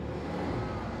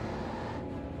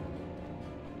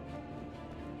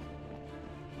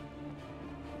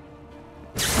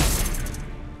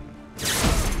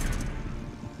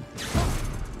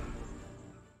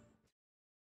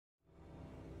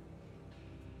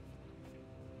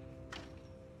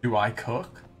 Do I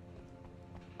cook?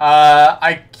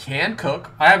 I can cook.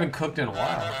 I haven't cooked in a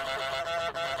while.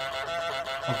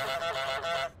 Oh.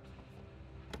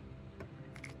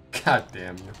 God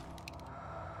damn you.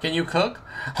 Can you cook?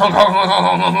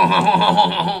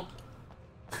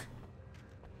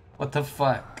 What the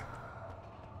fuck?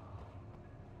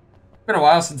 It's been a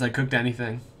while since I cooked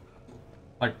anything.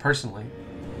 Like, personally.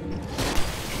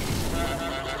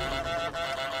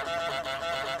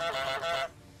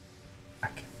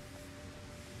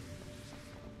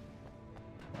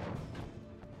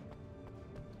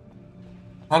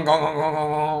 Honk, honk, honk, honk,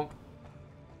 honk, honk.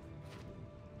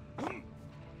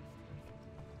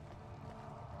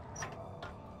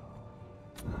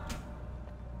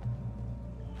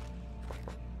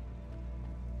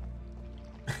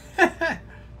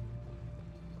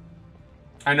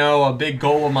 I know a big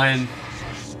goal of mine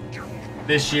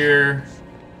this year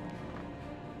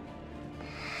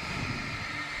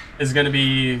is going to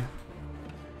be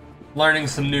learning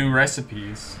some new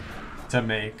recipes to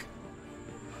make.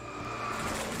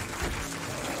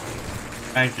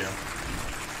 Thank you.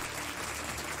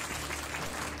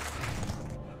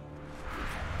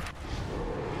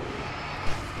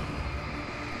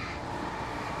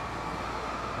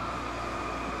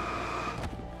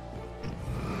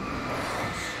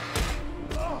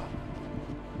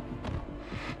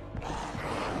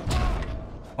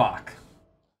 Fuck.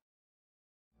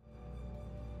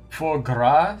 Foie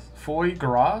gras? Foie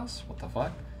gras? What the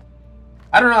fuck?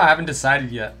 I don't know, I haven't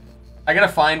decided yet. I gotta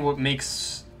find what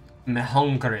makes me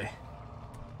hungry.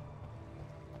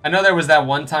 I know there was that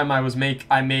one time I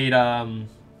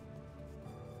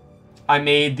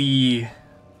made the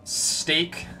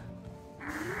steak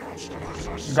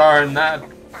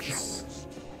garnat.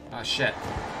 Oh shit.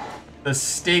 The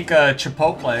steak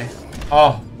chipotle.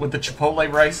 Oh, with the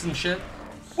chipotle rice and shit.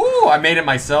 Woo! I made it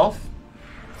myself.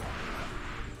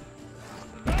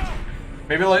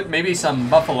 Maybe some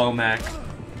buffalo mac.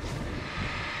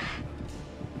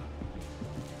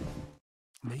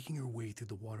 Making her way through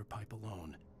the water pipe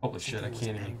alone. Holy shit! I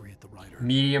can't even. Angry at the writer.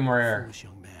 Medium rare. Foolish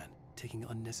young man, taking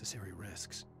unnecessary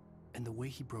risks, and the way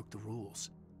he broke the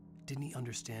rules. Didn't he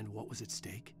understand what was at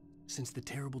stake? Since the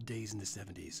terrible days in the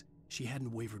 70s, she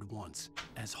hadn't wavered once,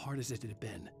 as hard as it had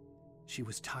been. She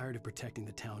was tired of protecting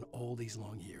the town all these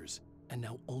long years, and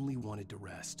now only wanted to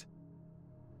rest.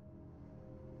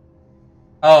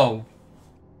 Oh.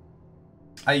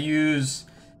 I use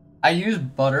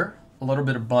butter, a little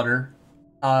bit of butter.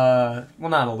 Well,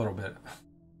 not a little bit.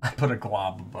 I put a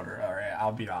glob of butter. All right,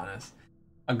 I'll be honest.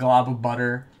 A glob of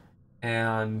butter,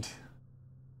 and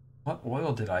what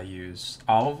oil did I use?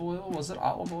 Olive oil? Was it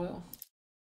olive oil?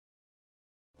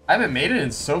 I haven't made it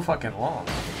in so fucking long.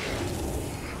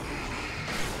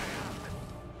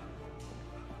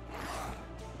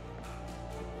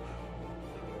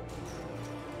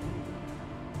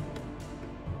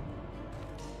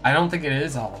 I don't think it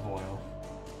is olive oil.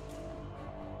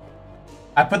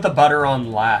 I put the butter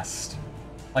on last.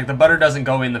 Like, the butter doesn't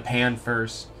go in the pan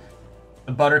first.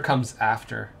 The butter comes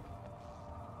after.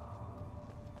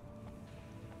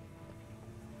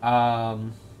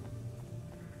 Oh,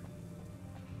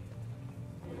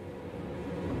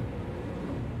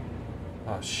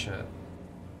 shit.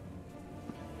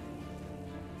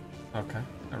 Okay,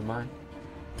 never mind.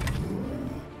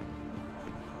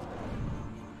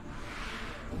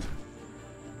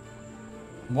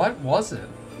 What was it?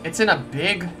 It's in a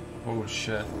big... Oh,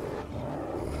 shit.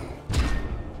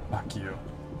 Fuck you.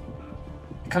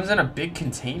 It comes in a big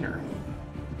container.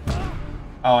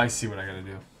 Oh, I see what I gotta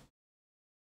do.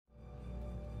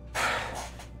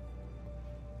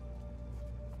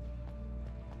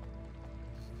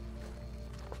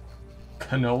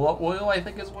 Canola oil, I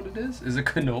think is what it is. Is it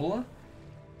canola?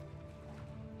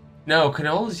 No,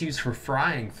 canola is used for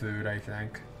frying food, I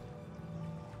think.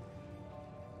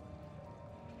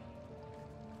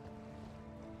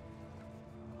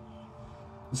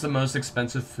 It's the most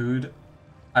expensive food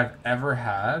I've ever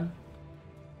had.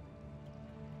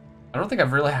 I don't think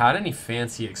I've really had any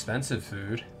fancy expensive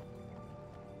food.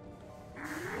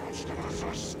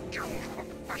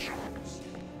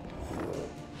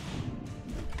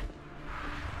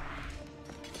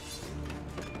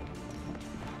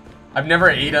 I've never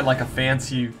ate at like a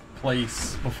fancy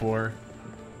place before.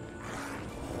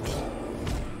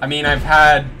 I mean, I've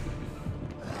had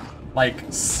like...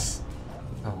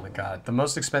 Oh my god, the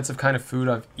most expensive kind of food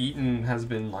I've eaten has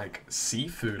been like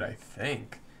seafood, I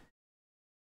think.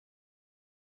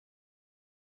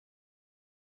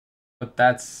 But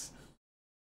that's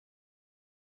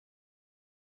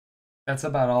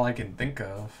about all I can think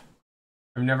of.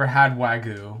 I've never had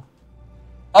Wagyu.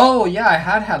 Oh yeah, I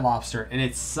had lobster and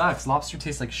it sucks. Lobster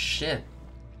tastes like shit.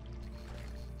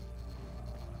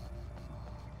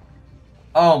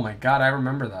 Oh my god, I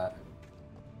remember that.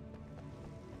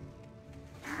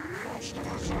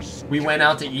 We went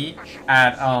out to eat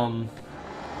at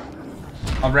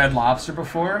a Red Lobster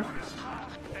before.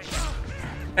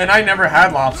 And I never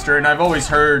had lobster, and I've always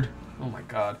heard, oh my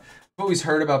god, I've always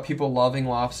heard about people loving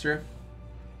lobster.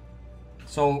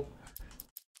 So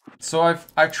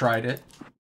I've tried it.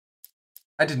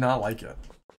 I did not like it.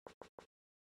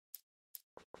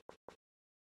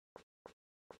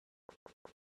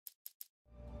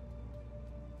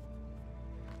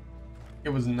 It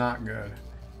was not good.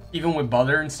 Even with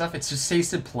butter and stuff, it just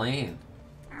tasted plain.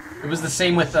 It was the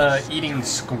same with eating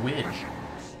squid.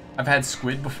 I've had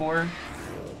squid before.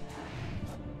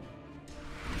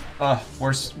 Ugh,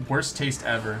 worst taste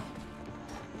ever.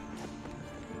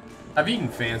 I've eaten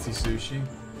fancy sushi.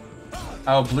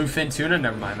 Oh, bluefin tuna?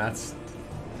 Never mind, that's...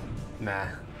 Nah.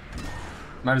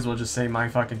 Might as well just say my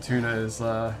fucking tuna is,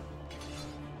 bought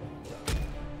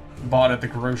at the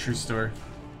grocery store.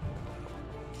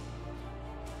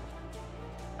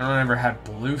 I don't ever had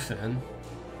bluefin.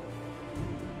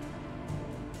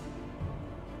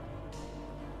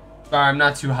 Sorry, I'm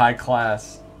not too high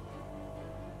class.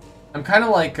 I'm kind of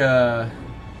like a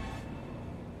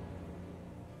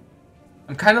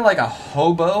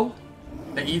hobo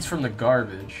that eats from the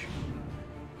garbage,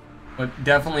 but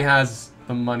definitely has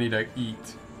the money to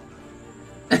eat.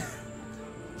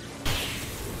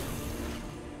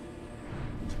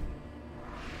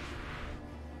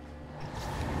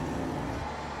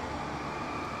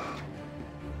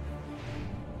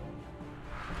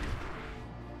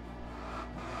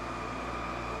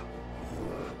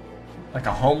 Like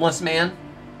a homeless man?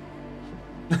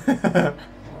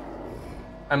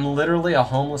 I'm literally a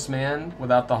homeless man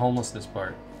without the homelessness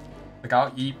part. Like,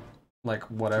 I'll eat, like,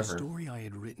 whatever. The story I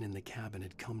had written in the cabin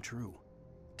had come true.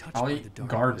 Touched I'll by eat the dark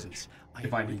garbage presence,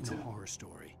 if I need to. a horror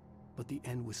story, but the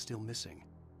end was still missing.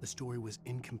 The story was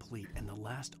incomplete, and the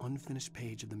last unfinished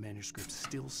page of the manuscript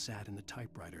still sat in the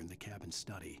typewriter in the cabin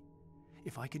study.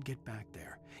 If I could get back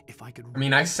there, if I could... I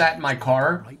mean, I sat in my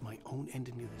car write my own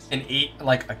ending to this and ate,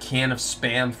 like, a can of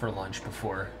Spam for lunch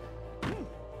before.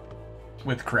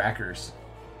 With crackers.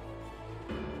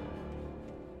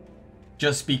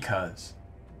 Just because.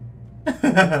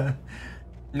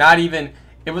 Not even...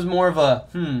 It was more of a,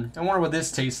 I wonder what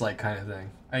this tastes like kind of thing.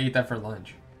 I ate that for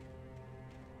lunch.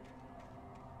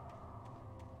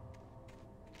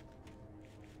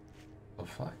 Oh,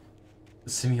 fuck. The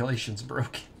simulation's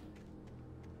broken.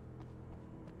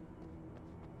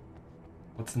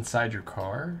 What's inside your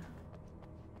car?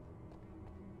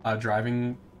 A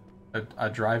driving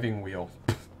wheel.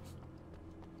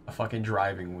 A fucking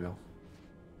driving wheel.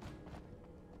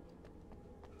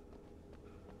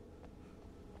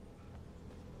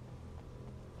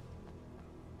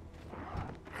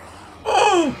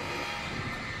 Oh!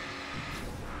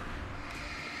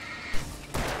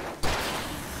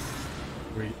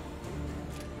 Wait.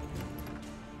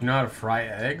 You know how to fry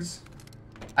eggs?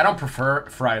 I don't prefer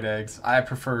fried eggs. I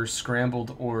prefer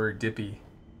scrambled or dippy.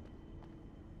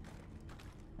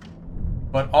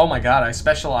 But oh my god, I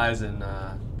specialize in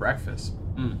breakfast.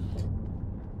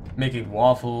 Making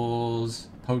waffles,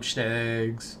 poached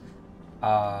eggs,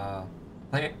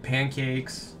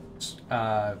 pancakes,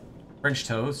 French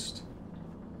toast,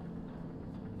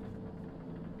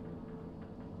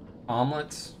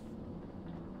 omelets,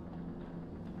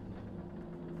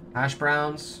 hash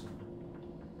browns,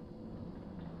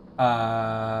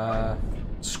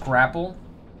 scrapple,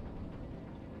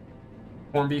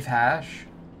 corned beef hash,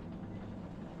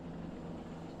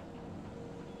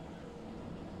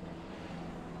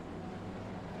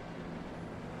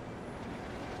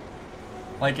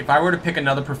 like if I were to pick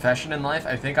another profession in life,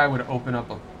 I think I would open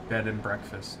up a bed and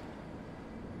breakfast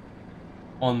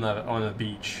on the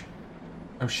beach.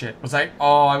 Oh shit, was I?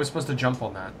 Oh, I was supposed to jump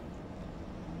on that.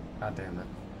 God damn it.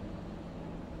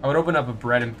 I would open up a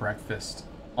bread and breakfast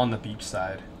on the beach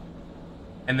side,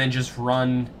 and then just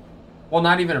run, well,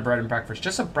 not even a bread and breakfast,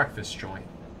 just a breakfast joint.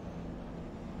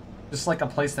 Just like a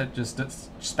place that just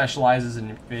specializes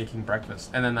in making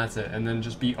breakfast, and then that's it. And then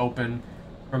just be open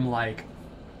from like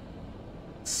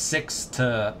 6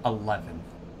 to 11.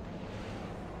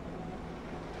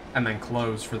 And then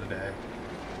close for the day.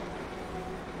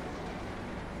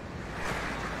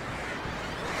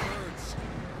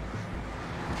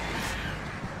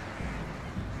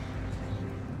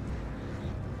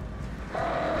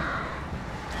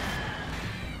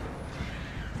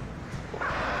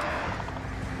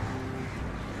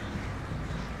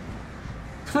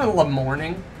 La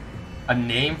Morning? A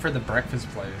name for the breakfast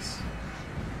place.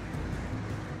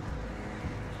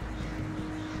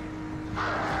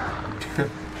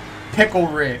 Pickle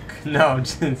Rick. No,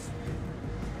 just...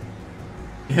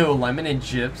 Ew, lemon and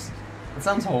chips. That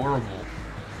sounds horrible.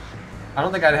 I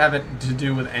don't think I'd have it to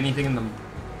do with anything in the...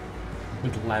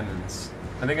 with lemons.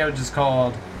 I think I was just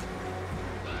called...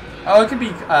 Oh, it could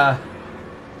be,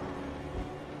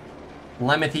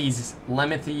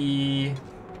 Lemmethy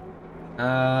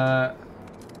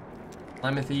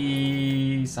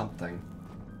something.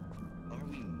 Are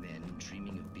we men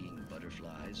dreaming of being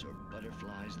butterflies, or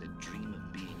butterflies that dream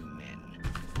of being men?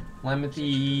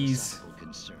 Lemmethy's... Philosophical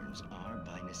concerns are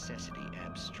by necessity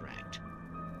abstract.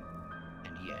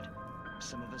 And yet,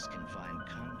 some of us can find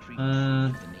concrete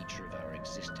proof of the nature of our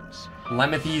existence.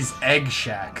 Lemmethy's Egg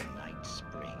Shack. Night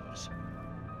Springs.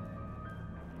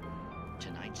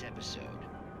 Tonight's episode,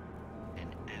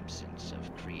 an absence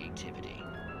of creativity.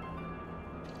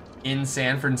 In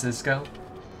San Francisco.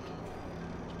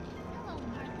 Hello,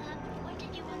 Martha. What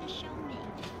did you want to show me?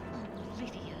 Oh,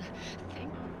 Lydia.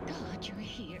 Thank God you're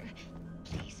here.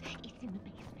 Please, it's in the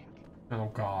basement.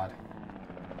 Oh, God.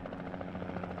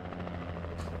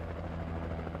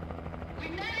 We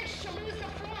managed to lose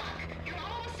the flock. You're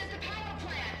almost at the power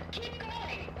plant. Keep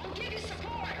going. We'll give you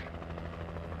support.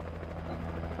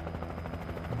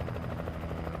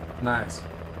 Nice.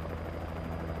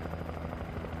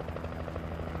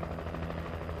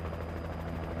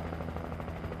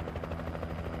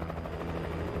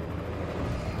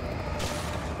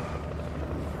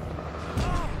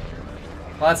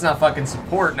 Well, that's not fucking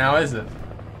support now, is it?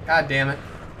 God damn it.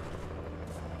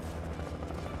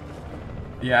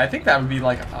 Yeah, I think that would be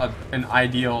like an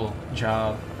ideal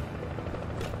job.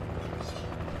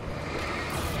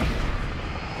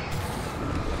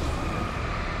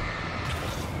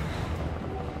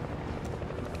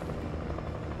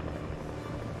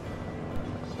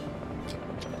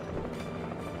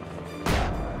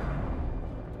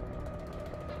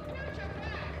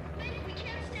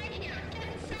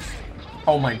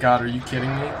 Oh my God, are you kidding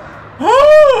me?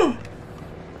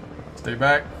 Stay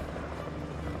back.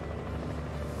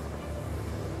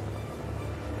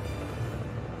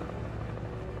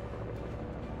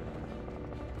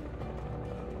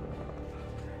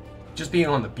 Just being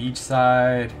on the beach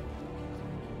side,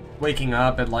 waking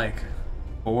up at like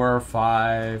 4 or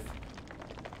 5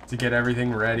 to get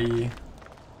everything ready.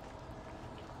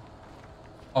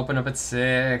 Open up at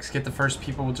 6, get the first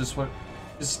people just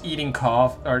eating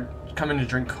coffee or coming to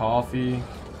drink coffee.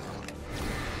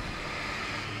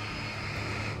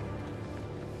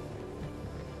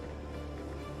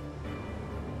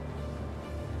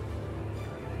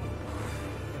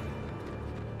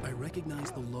 I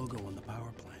recognized the logo on the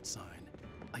power plant sign.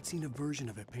 I'd seen a version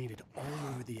of it painted all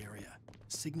over the area,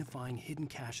 signifying hidden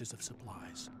caches of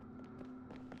supplies.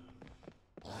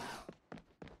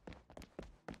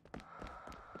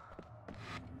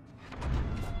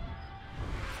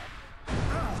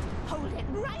 Hold it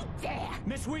right there.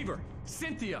 Miss Weaver,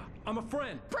 Cynthia, I'm a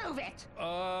friend. Prove it.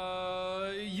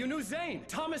 You knew Zane,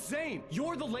 Thomas Zane.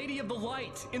 You're the Lady of the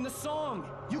Light in the song.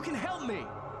 You can help me.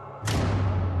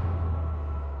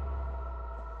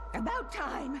 About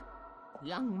time.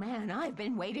 Young man, I've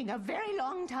been waiting a very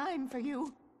long time for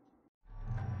you.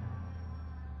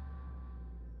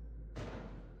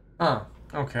 Huh,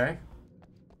 okay.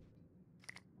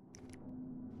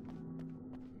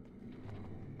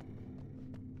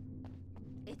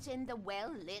 It's in the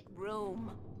well-lit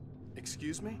room.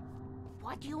 Excuse me?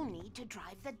 What you need to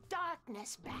drive the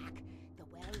darkness back. The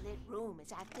well-lit room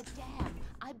is at the dam.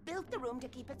 I built the room to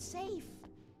keep it safe.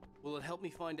 Will it help me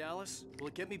find Alice? Will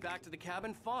it get me back to the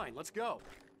cabin? Fine, let's go.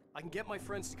 I can get my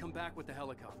friends to come back with the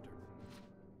helicopter.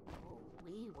 Oh,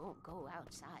 we won't go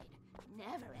outside.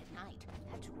 Never at night.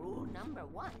 That's rule number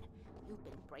 1. You've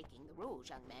been breaking the rules,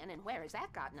 young man, and where has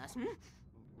that gotten us,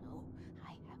 No, I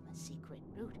have a secret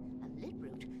route, a lit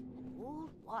route, an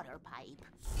old water pipe.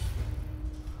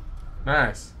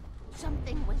 Nice.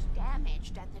 Something was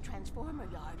damaged at the transformer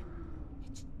yard.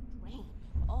 It's draining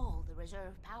all the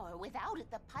reserve power. Without it,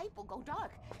 the pipe will go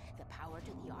dark. The power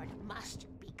to the yard must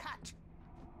be cut.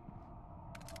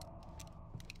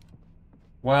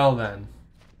 Well then.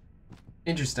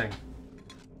 Interesting.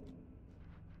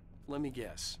 Let me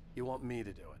guess. You want me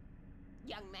to do it?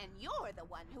 Young man, you're the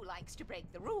one who likes to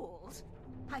break the rules.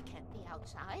 I can't be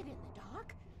outside in the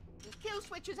dark. The kill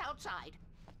switch is outside.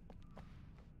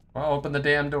 Well, open the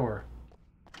damn door.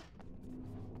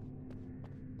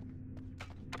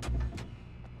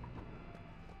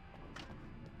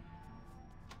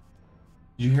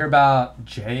 Did you hear about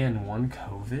JN1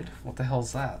 COVID? What the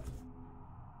hell's that?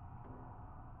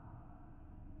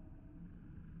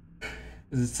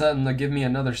 Is it something to give me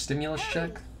another stimulus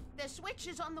check? The switch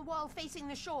is on the wall facing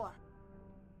the shore.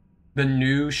 The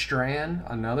new strand?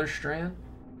 Another strand?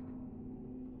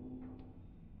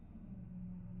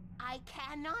 I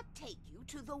cannot take you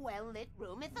to the well-lit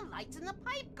room if the lights in the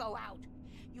pipe go out.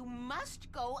 You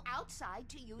must go outside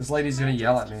to use This lady's gonna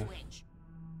yell at me. switch.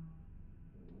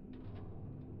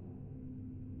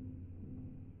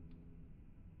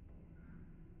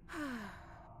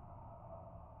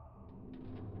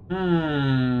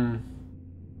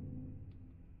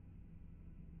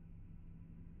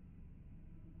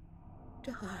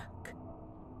 Dark.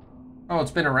 Oh,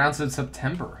 it's been around since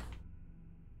September.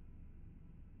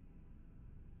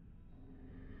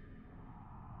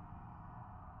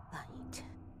 Light.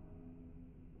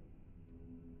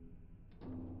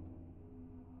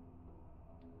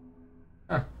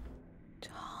 Huh.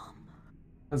 Tom.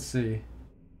 Let's see.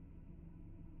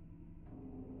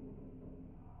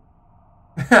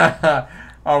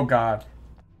 Oh god.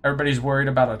 Everybody's worried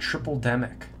about a triple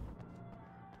demic.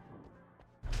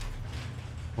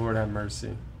 Lord have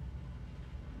mercy.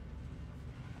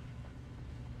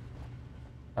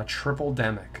 A triple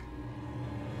demic.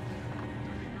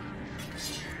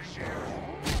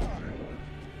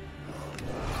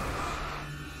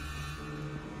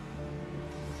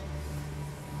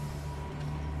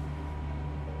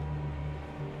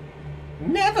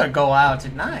 Never go out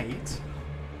at night.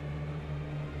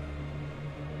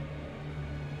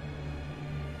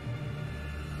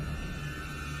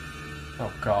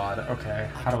 Oh god, okay.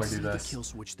 How do I do this? The kill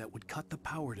switch that would cut the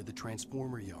power to the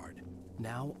transformer yard.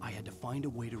 Now I had to find a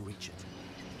way to reach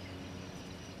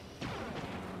it.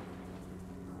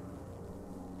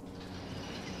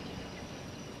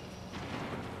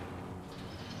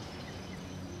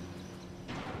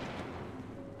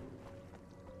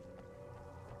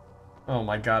 Oh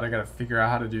my god, I gotta figure out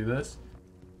how to do this.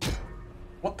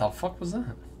 What the fuck was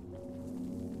that?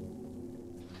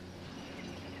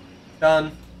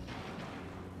 Done.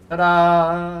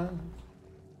 Ta-da!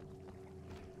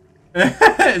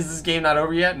 Is this game not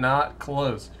over yet? Not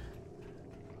close.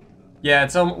 Yeah,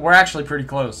 it's we're actually pretty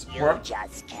close. You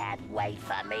just can't wait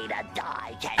for me to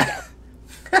die, can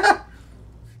you?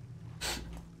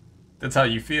 That's how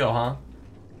you feel, huh?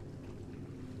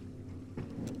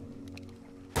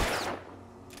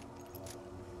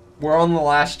 We're on the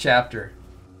last chapter.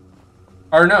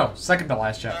 Or no, second to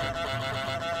last chapter.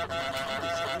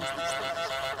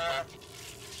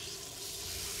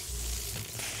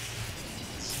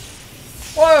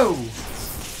 Whoa!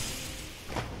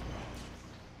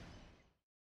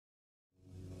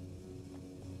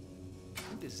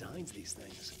 Who designs these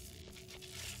things?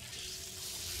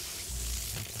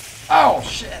 Oh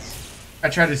shit! I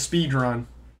tried to speed run.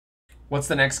 What's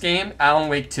the next game? Alan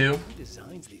Wake 2. Who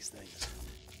designs these things?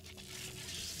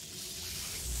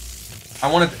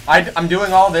 I'm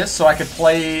doing all this so I could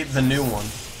play the new one.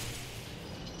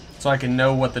 So I can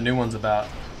know what the new one's about.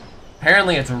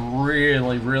 Apparently it's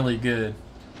really, really good.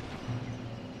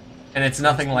 And it's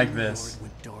nothing like this.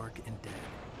 Went dark and dead.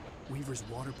 Weaver's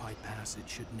water pipe passage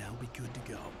should now be good to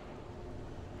go.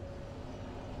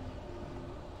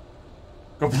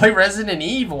 Go play Resident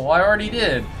Evil. I already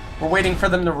did. We're waiting for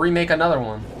them to remake another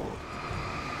one.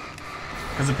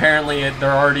 Because apparently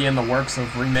they're already in the works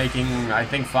of remaking, I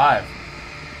think, 5.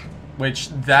 Which,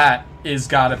 that is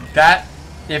gotta... That...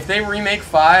 If they remake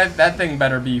 5, that thing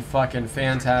better be fucking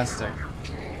fantastic.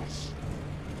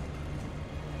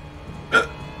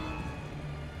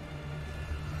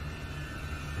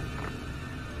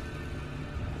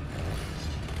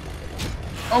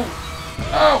 Oh!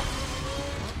 Oh!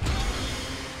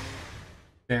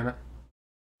 Damn it.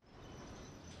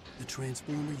 The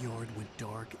transformer yard went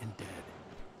dark and dead.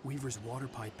 Weaver's water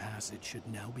pipe passage should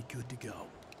now be good to go.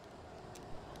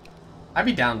 I'd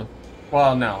be down to...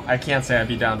 Well, no. I can't say I'd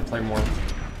be down to play more...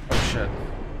 Oh, shit.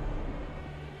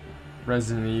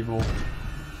 Resident Evil.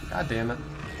 God damn it.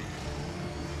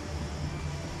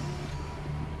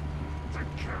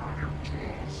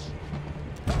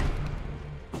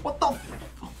 What the...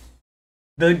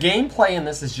 The gameplay in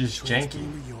this is just janky. The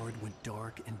transformer yard went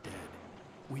dark and dead.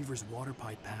 Weaver's water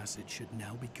pipe passage should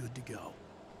now be good to go.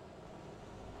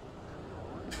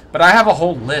 But I have a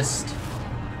whole list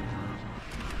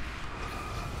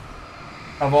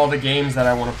of all the games that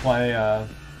I want to play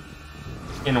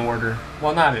in order.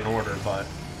 Well, not in order, but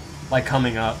like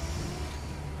coming up.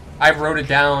 I wrote it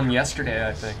down yesterday,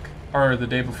 I think, or the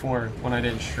day before when I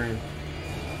didn't stream.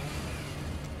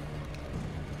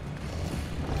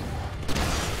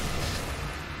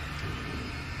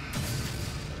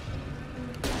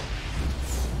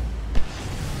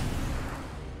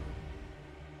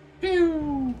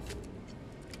 Pew!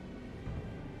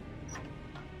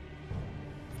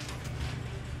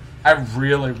 I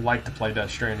really would like to play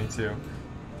Death Stranding too.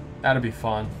 That'd be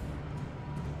fun.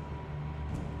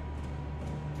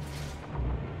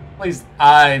 At least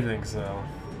I think so.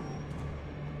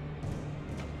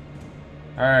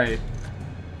 Alright.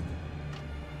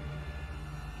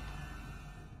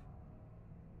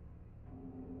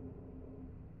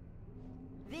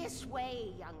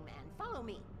 way, young man. Follow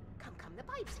me. Come, come. The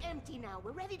pipe's empty now.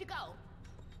 We're ready to go.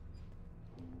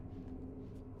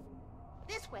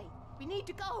 This way. We need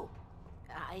to go.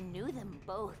 I knew them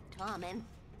both, Tom and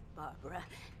Barbara.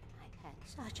 I had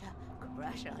such a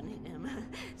crush on him.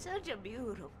 Such a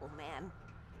beautiful man.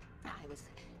 I was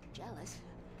jealous.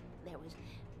 There was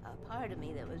a part of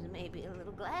me that was maybe a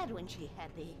little glad when she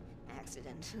had the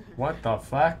accident. What the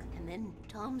fuck? And then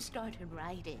Tom started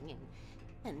writing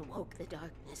and woke the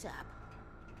darkness up.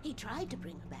 He tried to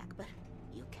bring her back, but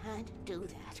you can't do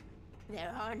that.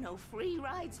 There are no free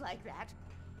rides like that.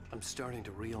 I'm starting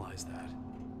to realize that.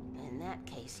 In that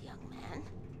case, young man,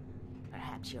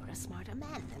 perhaps you're a smarter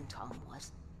man than Tom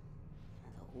was.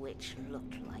 The witch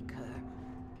looked like her,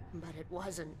 but it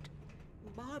wasn't.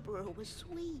 Barbara was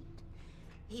sweet.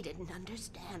 He didn't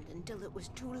understand until it was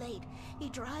too late. He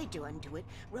tried to undo it,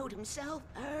 wrote himself,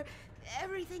 her,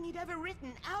 everything he'd ever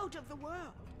written out of the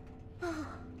world. Oh,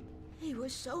 he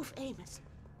was so famous.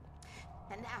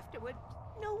 And afterward,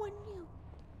 no one knew.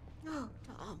 Oh,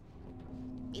 Tom.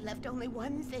 He left only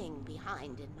one thing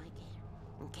behind in my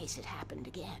care, in case it happened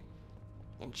again.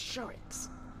 Insurance.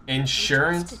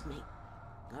 Insurance? He trusted me,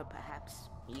 or perhaps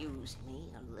used me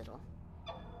a little.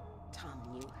 Tom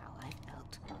knew how I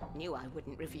felt, knew I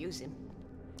wouldn't refuse him.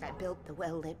 I built the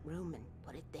well-lit room and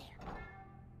put it there.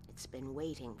 It's been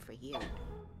waiting for years.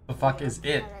 The fuck is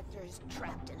it? Characters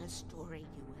trapped in a story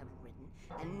you have written,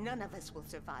 and none of us will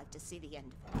survive to see the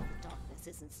end of it. If the darkness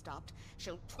isn't stopped,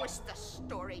 she'll twist the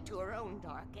story to her own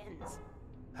dark ends.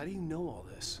 How do you know all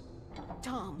this?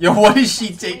 Tom. Yo, what is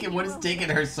she taking? What is taking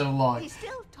her so long? He's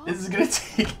still This is gonna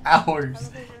take hours.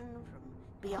 Television from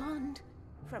beyond,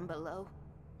 from below.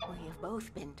 We have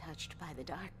both been touched by the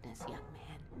darkness, young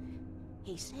man.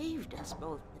 He saved us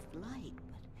both with light,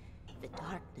 but the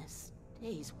darkness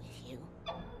stays with you.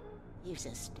 Leaves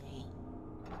a stain.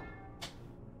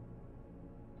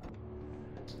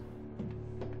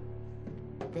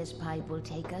 This pipe will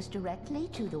take us directly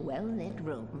to the well-lit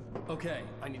room. Okay,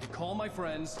 I need to call my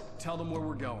friends, tell them where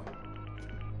we're going.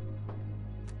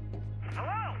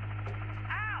 Hello?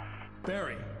 Al!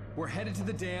 Barry, we're headed to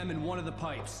the dam in one of the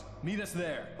pipes. Meet us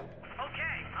there.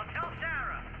 Okay, I'll tell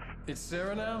Sarah. It's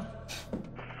Sarah now?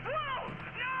 Whoa!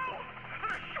 No! For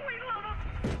the sweet love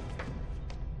of...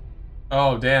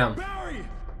 Oh, damn. Barry!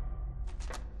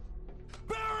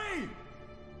 Barry!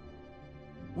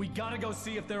 We gotta go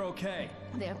see if they're okay.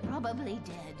 They're probably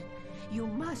dead. You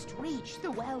must reach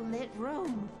the well-lit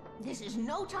room. This is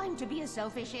no time to be a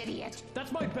selfish idiot.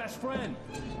 That's my best friend.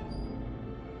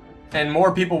 And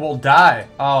more people will die.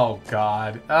 Oh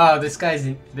god. Oh, this guy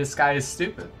is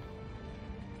stupid.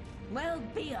 Well,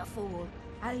 be a fool.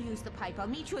 I'll use the pipe. I'll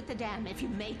meet you at the dam if you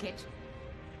make it.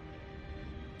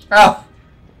 Oh,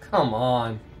 come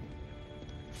on.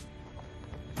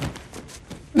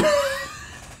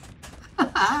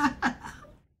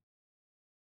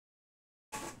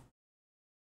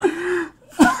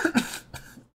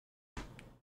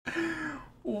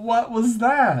 What was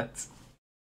that?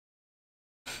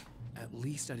 At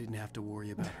least I didn't have to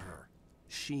worry about her.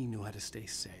 She knew how to stay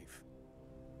safe.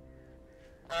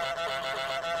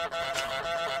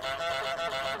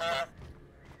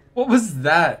 What was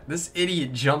that? This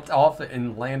idiot jumped off it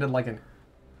and landed like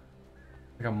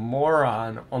a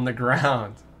moron on the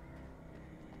ground.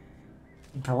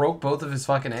 Broke both of his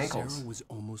fucking ankles. Sarah was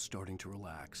almost starting to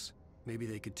relax. Maybe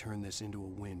they could turn this into a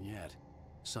win yet.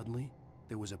 Suddenly,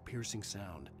 there was a piercing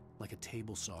sound, like a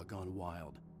table saw gone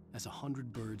wild, as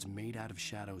 100 birds made out of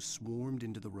shadows swarmed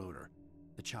into the rotor.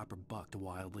 The chopper bucked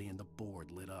wildly and the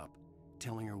board lit up,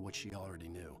 telling her what she already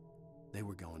knew. They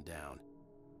were going down.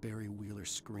 Barry Wheeler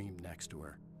screamed next to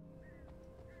her.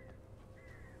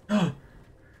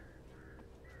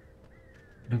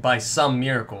 And by some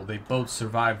miracle, they both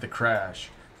survived the crash,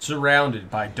 surrounded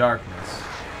by darkness.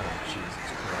 Oh,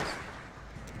 Jesus Christ.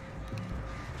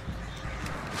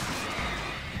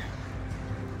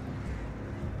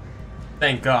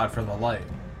 Thank God for the light.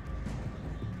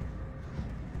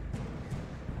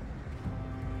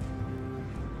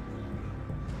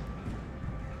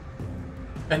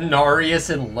 Anarius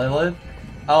and Lilith?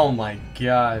 Oh my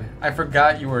god. I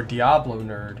forgot you were a Diablo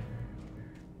nerd.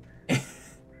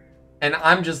 And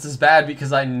I'm just as bad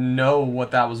because I know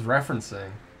what that was referencing.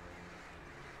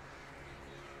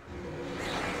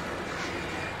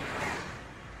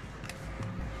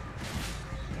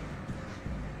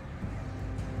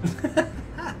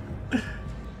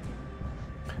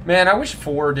 Man, I wish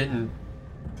 4 didn't...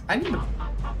 I need to...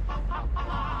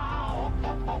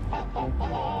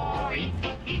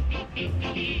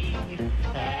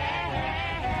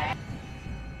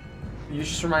 You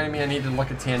just reminded me I need to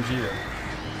look at Tangita.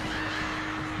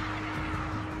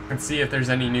 and see if there's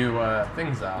any new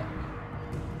things out.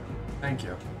 Thank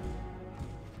you.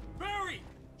 Barry!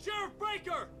 Sheriff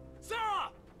Baker! Sarah!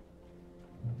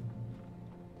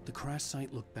 The crash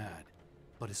site looked bad,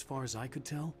 but as far as I could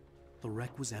tell, the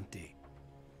wreck was empty.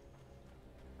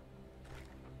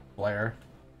 Blair.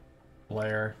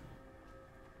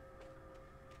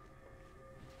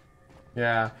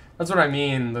 Yeah, that's what I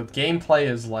mean. The gameplay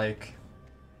is like...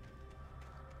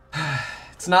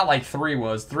 It's not like 3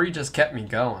 was. 3 just kept me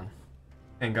going.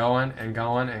 And going, and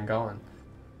going, and going.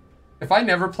 If I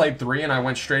never played 3 and I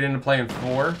went straight into playing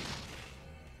 4,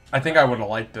 I think I would have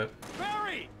liked it.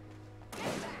 Barry!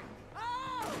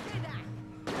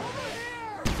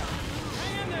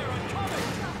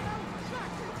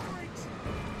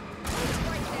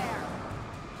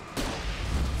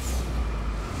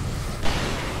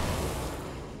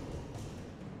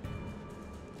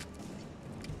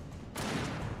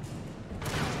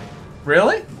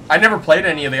 Really? I never played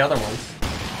any of the other ones.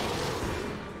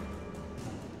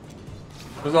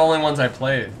 Those are the only ones I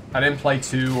played. I didn't play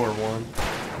 2 or 1.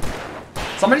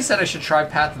 Somebody said I should try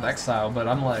Path of Exile, but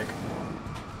I'm like...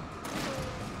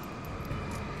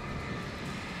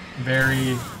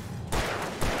 very...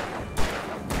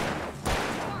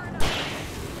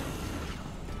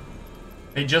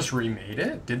 They just remade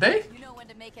it? Did they? You know when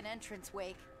to make an entrance,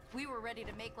 Wake. We were ready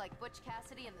to make like Butch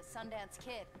Cassidy and the Sundance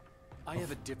Kid. I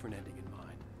have a different ending in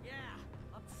mind. Yeah,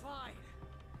 I'm fine.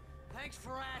 Thanks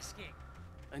for asking.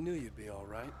 I knew you'd be all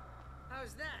right.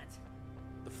 How's that?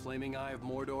 The Flaming Eye of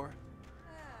Mordor?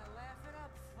 Laugh it up,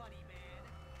 funny man.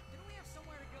 Didn't we have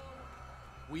somewhere to go?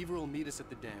 Weaver will meet us at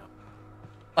the dam.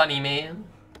 Funny man.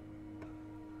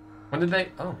 When did they...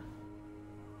 Oh.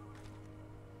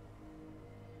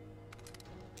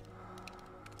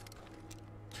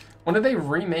 When did they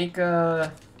remake,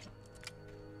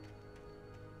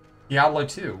 Diablo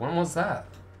 2? When was that?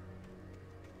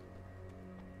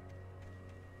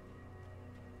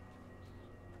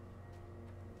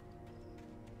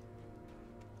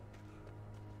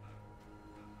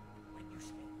 When you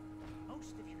spend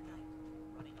most of your night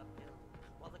running uphill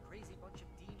while the crazy bunch of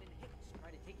demon hicks try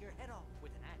to take your head off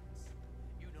with an axe,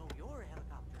 you know your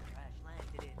helicopter crash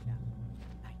landed in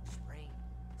Night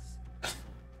Springs.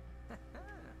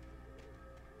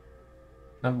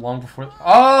 Not long before...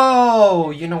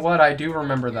 Oh! You know what? I do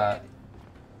remember that.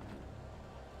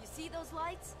 You see those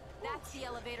lights? That's the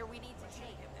elevator we need to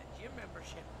take. That gym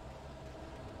membership.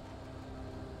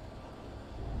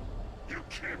 You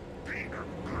can't beat a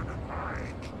good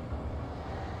hike.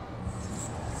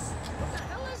 What the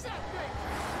hell is that thing?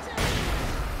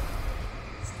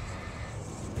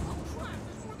 Oh crap,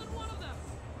 there's more than one of them!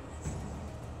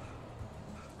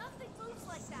 Nothing moves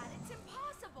like that. It's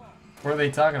impossible. What are they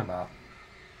talking about?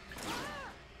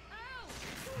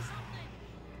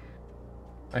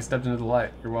 I stepped into the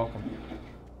light. You're welcome.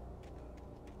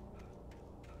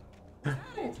 Wait,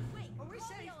 are we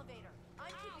safe? Elevator. I'm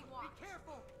keeping watch. Be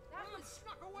careful. That one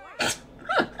snuck away.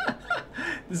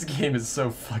 This game is so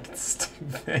fucking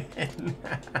stupid. Hey, now,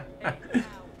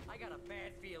 I got a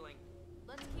bad feeling.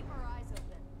 Let's keep our eyes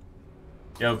open.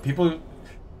 Yo, people,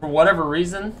 for whatever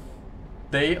reason,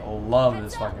 they love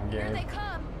this fucking Here they game.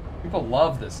 come. People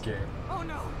love this game. Oh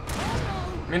no!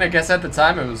 Oh no! I mean, I guess at the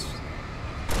time it was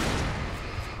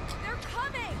They're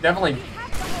coming. definitely. We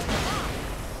have to hold them off.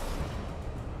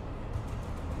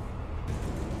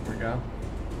 Here we go.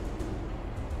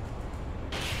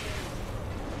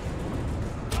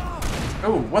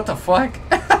 Oh, what the fuck?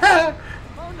 Oh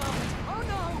no! Oh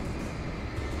no!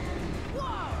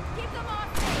 Whoa! Keep them off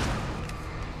me.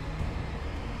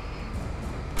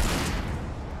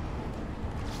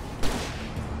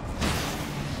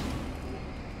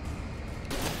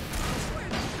 I swear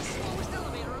this is the slowest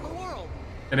elevator in the world.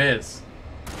 It is.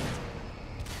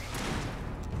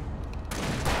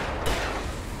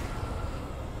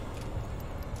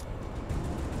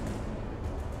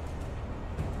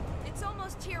 It's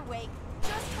almost here, Wake.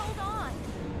 Just hold on.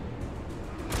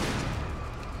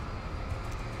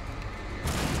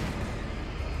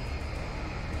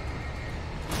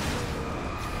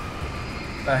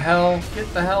 The hell?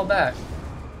 Get the hell back.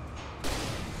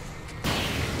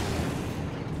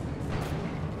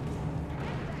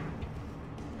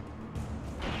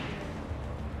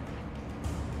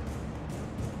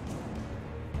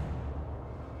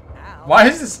 Why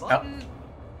is this?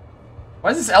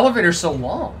 Why is this elevator so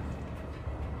long?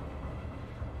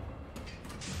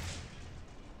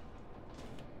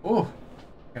 Oh,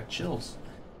 got chills.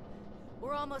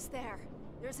 We're almost there.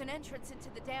 There's an entrance into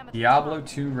the dam at the Diablo top.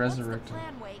 2 Resurrected. What's the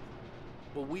plan, Wake?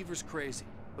 Well, Weaver's crazy,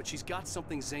 but she's got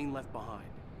something Zane left behind.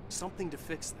 Something to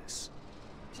fix this.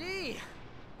 Gee,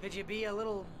 Could you be a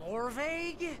little more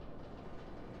vague?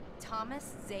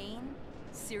 Thomas Zane?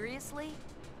 Seriously?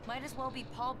 Might as well be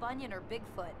Paul Bunyan or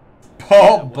Bigfoot.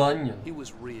 Paul Bunyan. He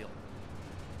was real.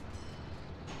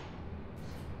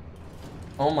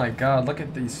 Oh my god, look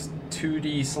at these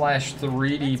 2D slash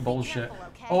 3D bullshit.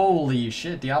 Holy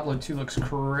shit, Diablo 2 looks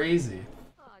crazy.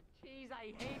 Oh, jeez,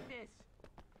 I hate this.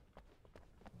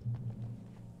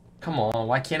 Come on,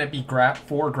 why can't it be 4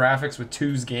 graphics with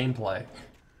 2's gameplay?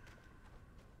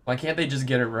 Why can't they just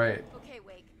get it right? Okay,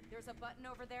 Wake. There's a button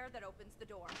over there that opens the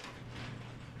door.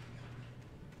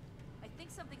 I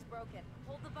think something's broken.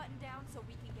 Hold the button down so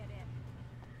we can get in.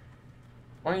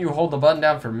 Why don't you hold the button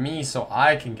down for me so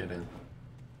I can get in?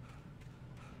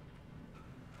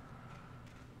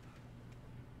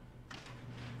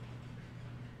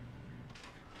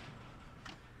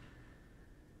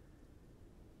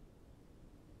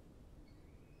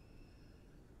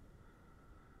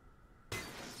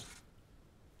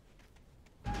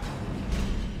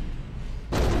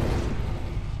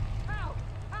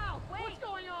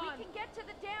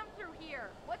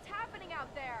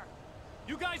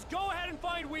 You guys go ahead and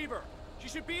find Weaver. She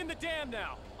should be in the dam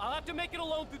now. I'll have to make it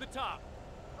alone through the top.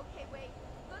 Okay, wait.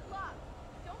 Good luck.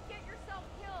 Don't get yourself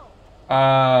killed.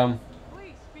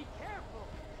 Please be careful.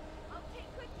 I'll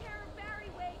take good care of Barry,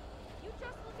 Wake. You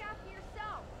just look after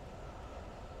yourself.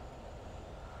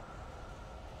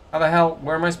 How the hell?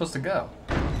 Where am I supposed to go?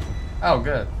 Oh,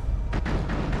 good.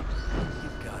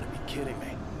 You've got to be kidding me.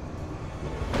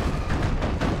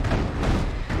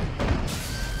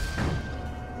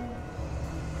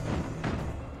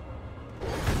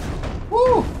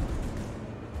 Woo!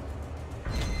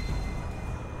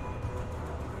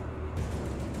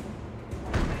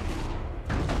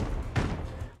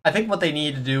 I think what they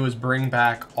need to do is bring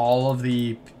back all of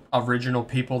the original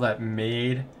people that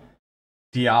made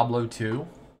Diablo 2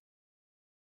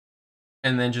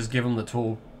 and then just give them the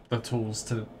tools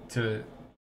to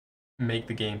make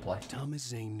the gameplay. Thomas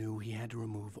Zane knew he had to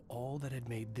remove all that had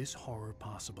made this horror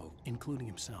possible, including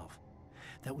himself.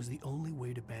 That was the only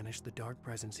way to banish the dark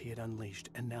presence he had unleashed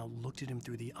and now looked at him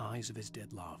through the eyes of his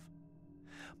dead love.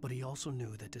 But he also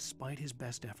knew that despite his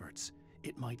best efforts,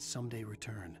 it might someday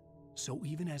return. So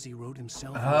even as he wrote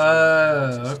himself,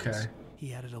 okay.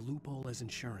 He added a loophole as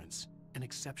insurance, an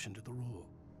exception to the rule.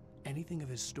 Anything of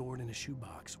his stored in a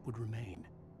shoebox would remain.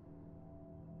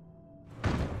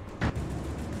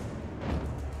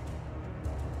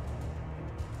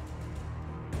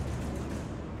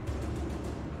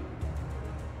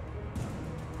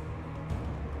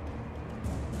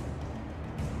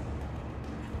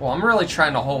 Well, I'm really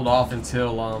trying to hold off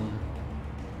until,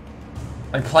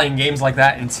 like, playing games like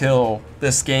that until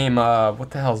this game,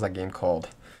 what the hell is that game called?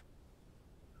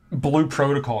 Blue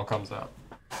Protocol comes out.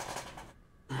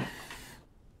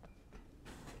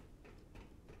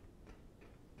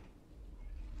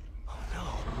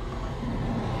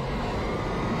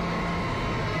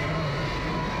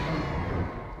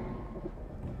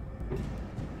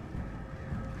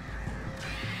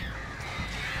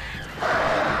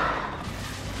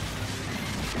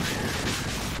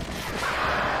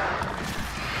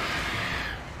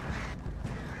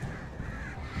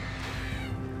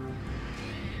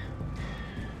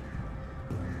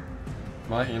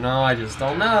 But, you know, I just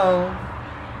don't know.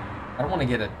 I don't want to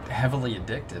get heavily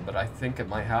addicted, but I think it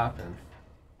might happen.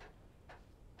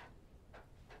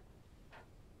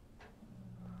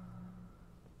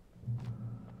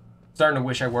 Starting to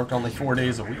wish I worked only 4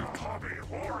 days a week.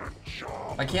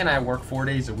 Why can't I work 4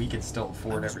 days a week and still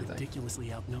afford everything?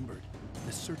 Ridiculously outnumbered.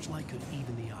 The searchlight could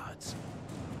even the odds.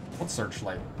 What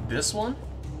searchlight? This one?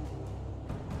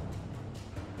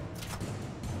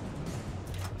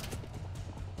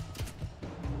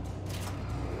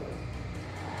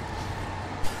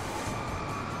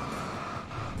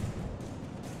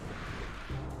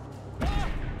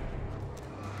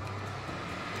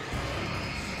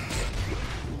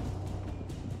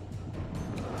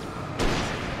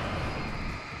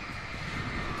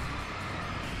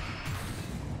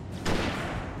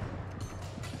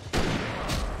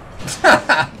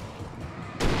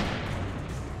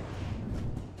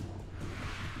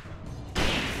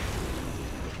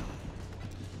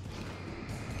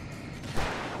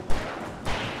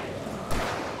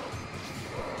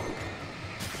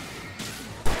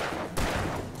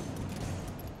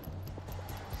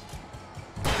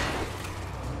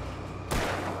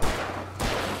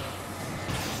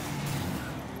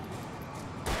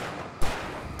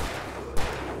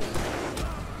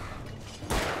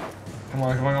 Come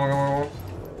on, come on, come on, come on.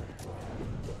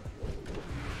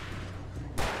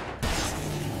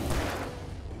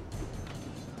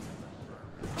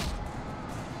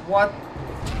 What?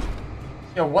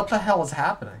 Yo, what the hell is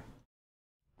happening?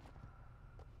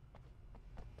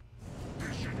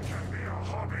 Mission can be a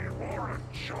hobby or a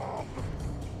job.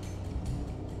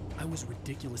 I was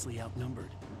ridiculously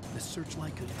outnumbered. The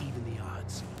searchlight could even the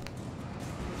odds.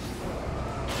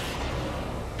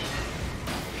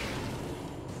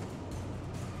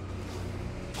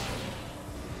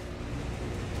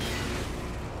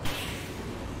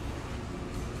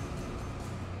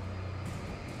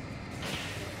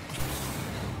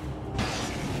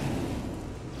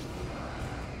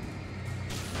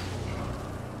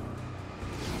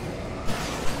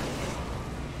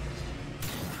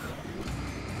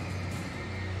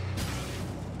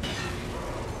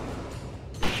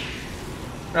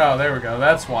 Oh, there we go.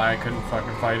 That's why I couldn't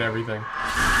fucking fight everything.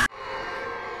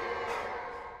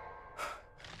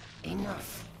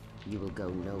 Enough. You will go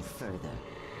no further.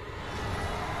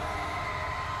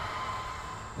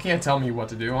 You can't tell me what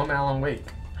to do. I'm Alan Wake.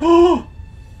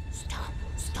 Stop.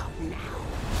 Stop now.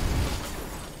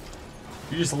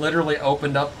 You just literally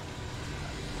opened up.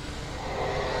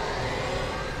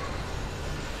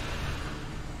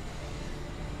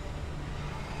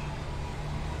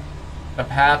 The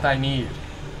path I need.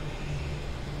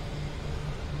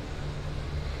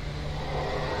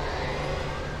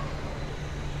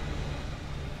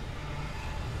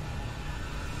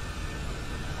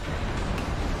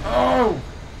 Oh!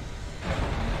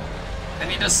 I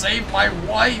need to save my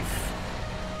wife!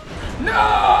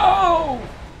 No!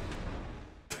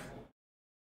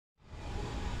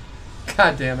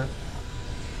 God damn it.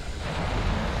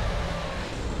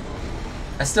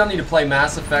 I still need to play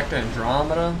Mass Effect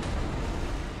Andromeda.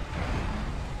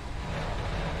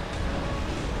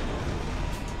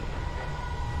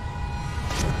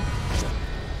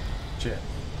 Shit.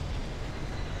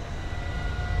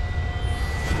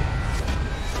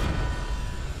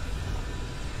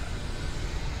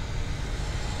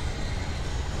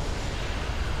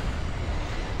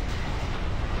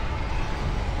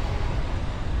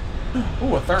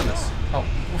 Ooh, a thermos. Oh,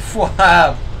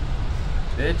 wow.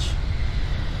 Bitch.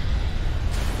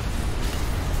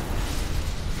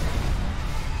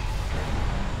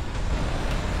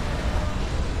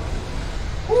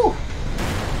 Woo.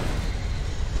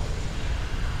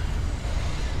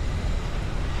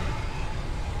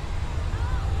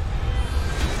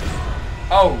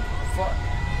 Oh, fuck.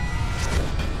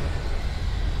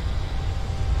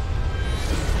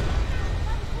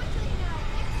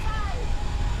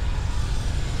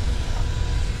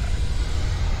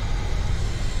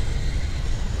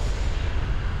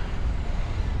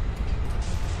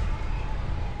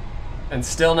 And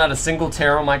still not a single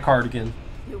tear on my cardigan.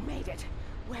 You made it.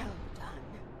 Well done.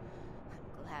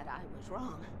 I'm glad I was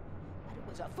wrong. But it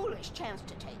was a foolish chance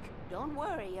to take. Don't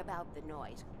worry about the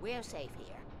noise. We're safe here.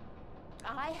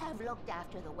 I have looked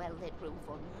after the well-lit room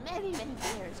for many, many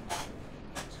years.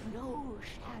 There's no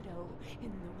shadow in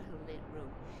the well-lit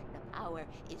room. The power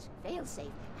is fail-safe,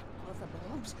 and all the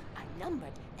bulbs are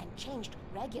numbered and changed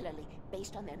regularly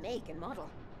based on their make and model.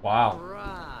 Wow.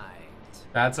 Right.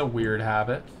 That's a weird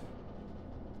habit.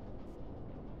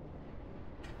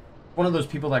 One of those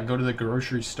people that go to the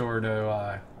grocery store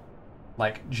to,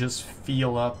 like, just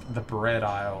feel up the bread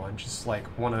aisle and just, like,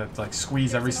 want to, like,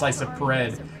 squeeze every slice of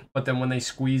bread. But then when they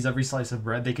squeeze every slice of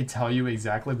bread, they could tell you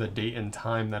exactly the date and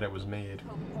time that it was made.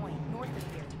 Point north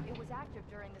of here. It was active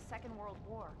during the Second World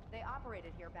War. They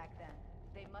operated here back then.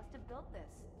 They must have built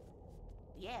this.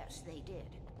 Yes, they did.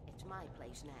 It's my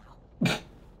place now.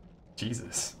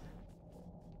 Jesus.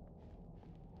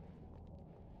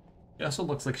 She also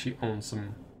looks like she owns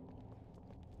some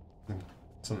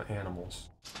animals.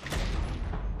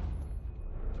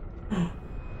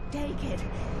 Take it,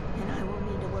 and I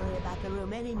won't need to worry about the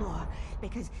room anymore,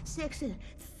 because 6 and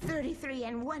 33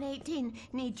 and 118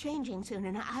 need changing soon,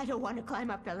 and I don't want to climb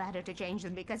up the ladder to change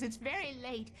them because it's very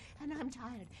late, and I'm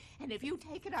tired. And if you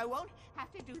take it, I won't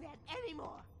have to do that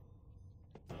anymore.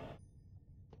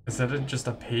 Is that just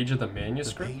a page of the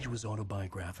manuscript? The page was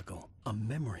autobiographical, a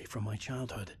memory from my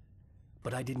childhood.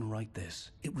 But I didn't write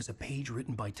this. It was a page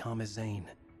written by Thomas Zane.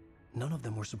 None of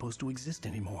them were supposed to exist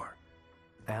anymore.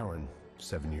 Alan,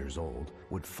 7 years old,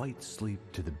 would fight sleep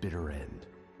to the bitter end.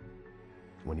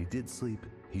 When he did sleep,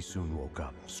 he soon woke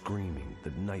up, screaming, the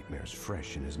nightmares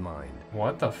fresh in his mind.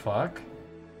 What the fuck?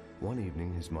 One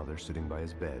evening, his mother, sitting by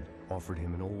his bed, offered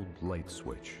him an old light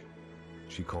switch.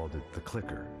 She called it the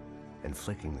clicker, and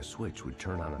flicking the switch would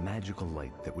turn on a magical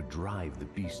light that would drive the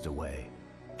beast away.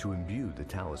 To imbue the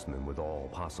talisman with all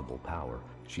possible power,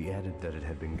 she added that it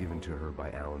had been given to her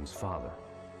by Alan's father.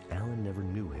 Alan never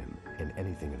knew him, and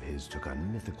anything of his took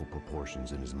on mythical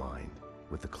proportions in his mind.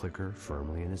 With the clicker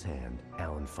firmly in his hand,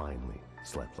 Alan finally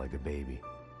slept like a baby.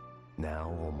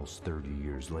 Now, almost 30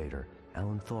 years later,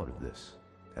 Alan thought of this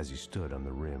as he stood on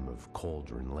the rim of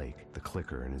Cauldron Lake, the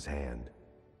clicker in his hand.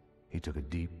 He took a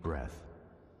deep breath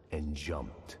and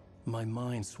jumped. My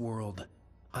mind swirled.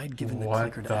 I'd given the What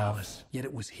clicker to the Alice, yet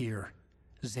it was here.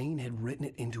 Zane had written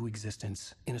it into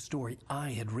existence in a story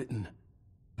I had written.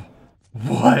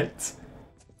 What?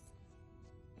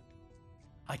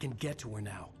 I can get to her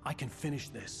now. I can finish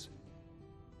this.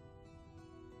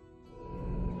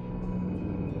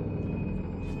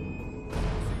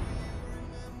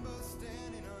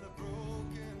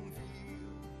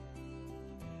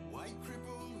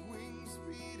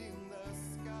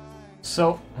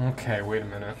 So, okay, wait a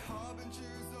minute.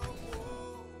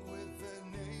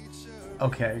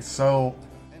 Okay, so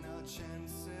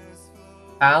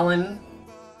Alan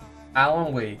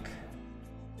Wake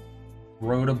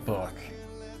wrote a book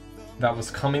that was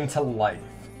coming to life,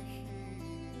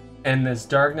 and this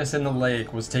darkness in the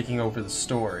lake was taking over the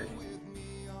story.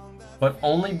 But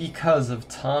only because of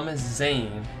Thomas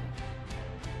Zane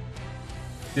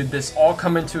did this all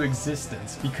come into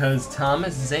existence, because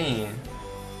Thomas Zane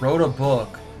wrote a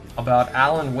book about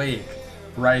Alan Wake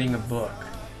writing a book.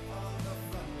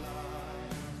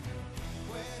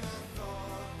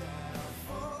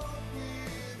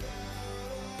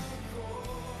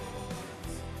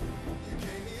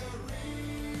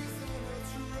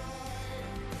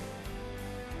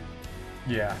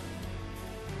 Yeah.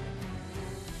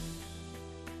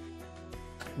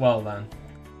 Well then.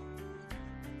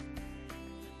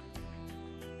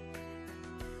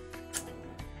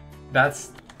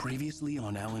 That's previously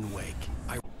on Alan Wake.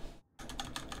 I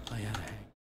had a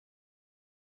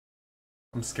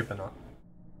I'm skipping on.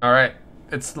 All right,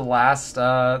 it's the last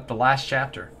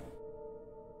chapter.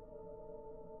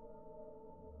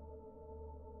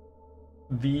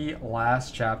 The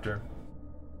last chapter.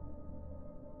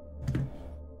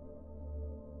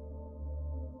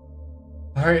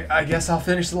 All right, I guess I'll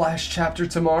finish the last chapter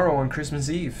tomorrow on Christmas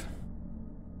Eve.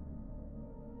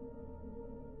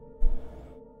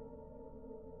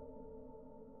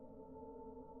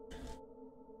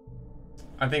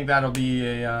 I think that'll be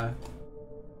a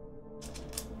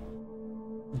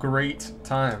great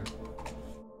time.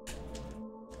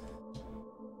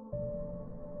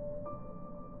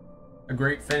 A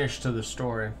great finish to the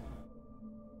story.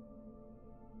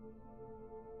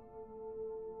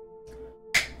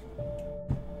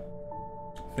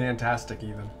 Fantastic,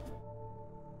 even.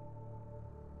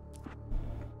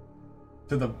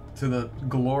 To the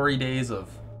glory days of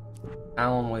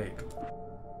Alan Wake.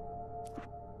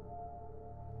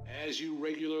 As you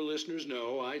regular listeners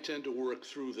know, I tend to work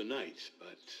through the night,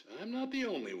 but I'm not the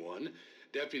only one.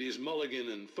 Deputies Mulligan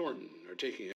and Thornton are taking